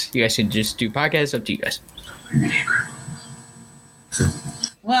mix. You guys can just do podcasts. Up to you guys.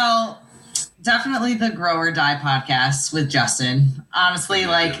 Well, definitely the Grow or Die podcast with Justin. Honestly,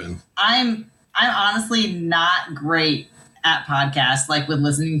 like I'm honestly not great at podcasts, like with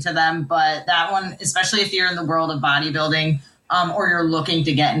listening to them, but that one, especially if you're in the world of bodybuilding, or you're looking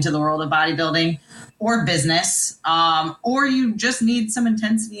to get into the world of bodybuilding or business, or you just need some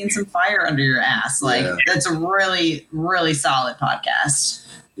intensity and some fire under your ass. Like that's a really, really solid podcast.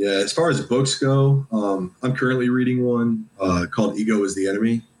 Yeah, as far as books go, I'm currently reading one called Ego is the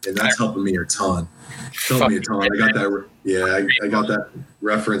Enemy, and that's helping me a ton. I got that. Yeah, I got that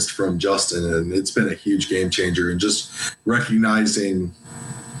referenced from Justin, and it's been a huge game changer. And just recognizing,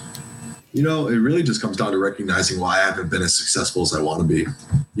 it really just comes down to recognizing why I haven't been as successful as I want to be.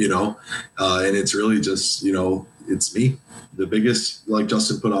 And it's really just, it's me. The biggest, like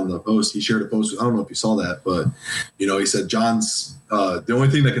Justin put on the post, he shared a post. I don't know if you saw that, but he said John's the only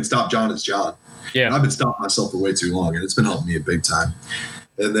thing that can stop John is John. Yeah, and I've been stopping myself for way too long, and it's been helping me a big time.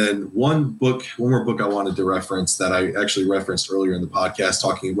 And then one more book I wanted to reference that I actually referenced earlier in the podcast,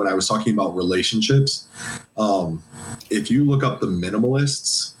 when I was talking about relationships. If you look up the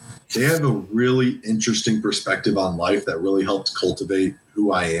Minimalists, they have a really interesting perspective on life that really helped cultivate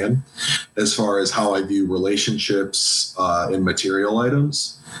who I am as far as how I view relationships and material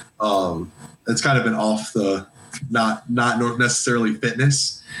items. It's kind of been off the not necessarily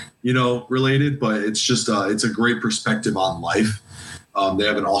fitness, related, but it's just it's a great perspective on life. They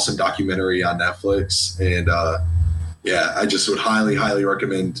have an awesome documentary on Netflix, and I just would highly, highly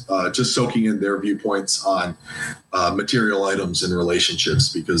recommend just soaking in their viewpoints on material items and relationships,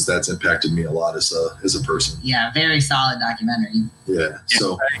 because that's impacted me a lot as a person. Yeah, very solid documentary. Yeah,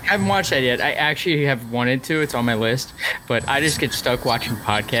 so I haven't watched that yet. I actually have wanted to. It's on my list, but I just get stuck watching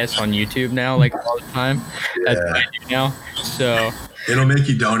podcasts on YouTube now, like all the time. That's what I do now. So it'll make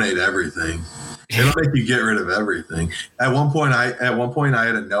you donate everything. It'll make you get rid of everything. At one point, I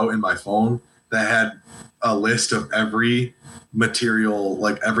had a note in my phone that had a list of every material,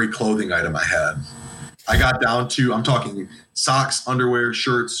 like every clothing item I had. I got down to, I'm talking socks, underwear,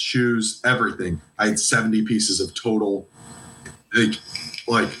 shirts, shoes, everything. I had 70 pieces of total,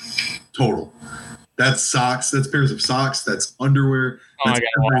 like total. That's socks. That's pairs of socks. That's underwear. That's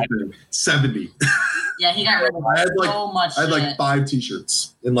everything. 70. Yeah, he got rid of so much. I had like 5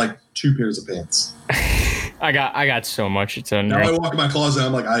 t-shirts and like 2 pairs of pants. I got so much. It's unreal. Now I walk in my closet,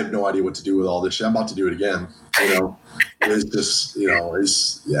 I'm like, I have no idea what to do with all this shit. I'm about to do it again. It's just,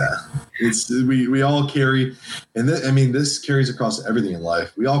 we all carry, and this carries across everything in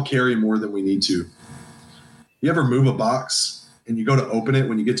life. We all carry more than we need to. You ever move a box and you go to open it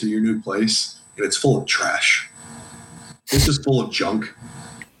when you get to your new place and it's full of trash? It's just full of junk.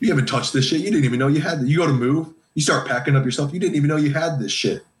 You haven't touched this shit. You didn't even know you had it. You go to move, you start packing up your stuff. You didn't even know you had this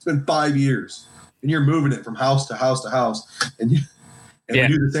shit. It's been 5 years. And you're moving it from house to house to house. And we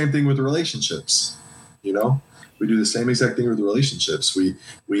do the same thing with relationships. We do the same exact thing with relationships.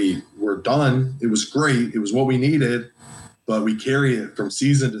 We're done. It was great. It was what we needed. But we carry it from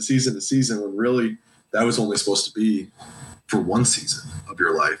season to season to season, when really that was only supposed to be for one season of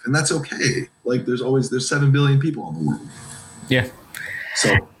your life. And that's okay. Like there's 7 billion people in the world. Yeah.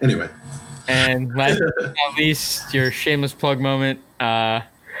 So anyway. And last but not least, your shameless plug moment.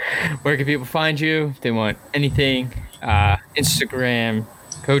 Where can people find you if they want anything? Instagram,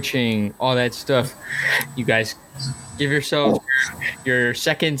 coaching, all that stuff. You guys give yourselves your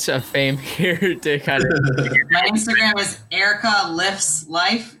seconds of fame here to kind of. My Instagram is Erika Lifts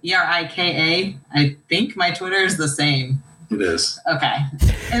Life, Erika. I think my Twitter is the same. It is. Okay.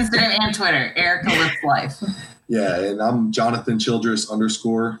 Instagram and Twitter, Erika Lifts Life. Yeah, and I'm Jonathan Childress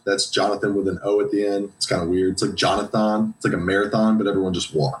 _. That's Jonathan with an O at the end. It's kind of weird. It's like Jonathan. It's like a marathon, but everyone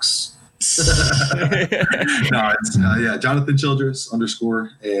just walks. No, it's Jonathan Childress _.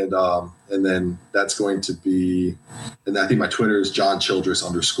 And then that's going to be, and I think my Twitter is John Childress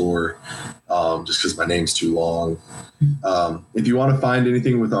 _ just because my name's too long. If you want to find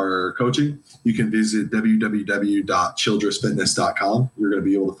anything with our coaching, you can visit www.childressfitness.com. You're going to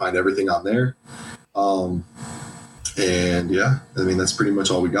be able to find everything on there. That's pretty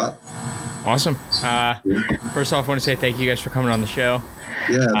much all we got. Awesome. First off, I want to say thank you guys for coming on the show.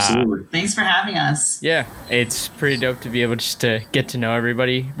 Yeah, absolutely. Thanks for having us. Yeah, it's pretty dope to be able just to get to know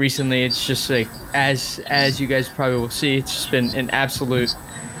everybody. Recently, it's just like, as you guys probably will see, it's just been an absolute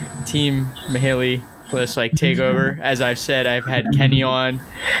Team Mahaley plus like takeover. As I've said, I've had Kenny on,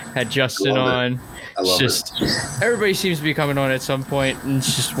 had Justin on, I love it. Everybody seems to be coming on at some point, and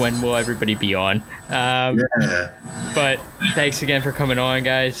it's just when will everybody be on? Yeah. But thanks again for coming on,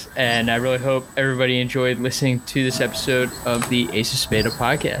 guys, and I really hope everybody enjoyed listening to this episode of the Ace of Spada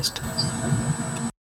podcast.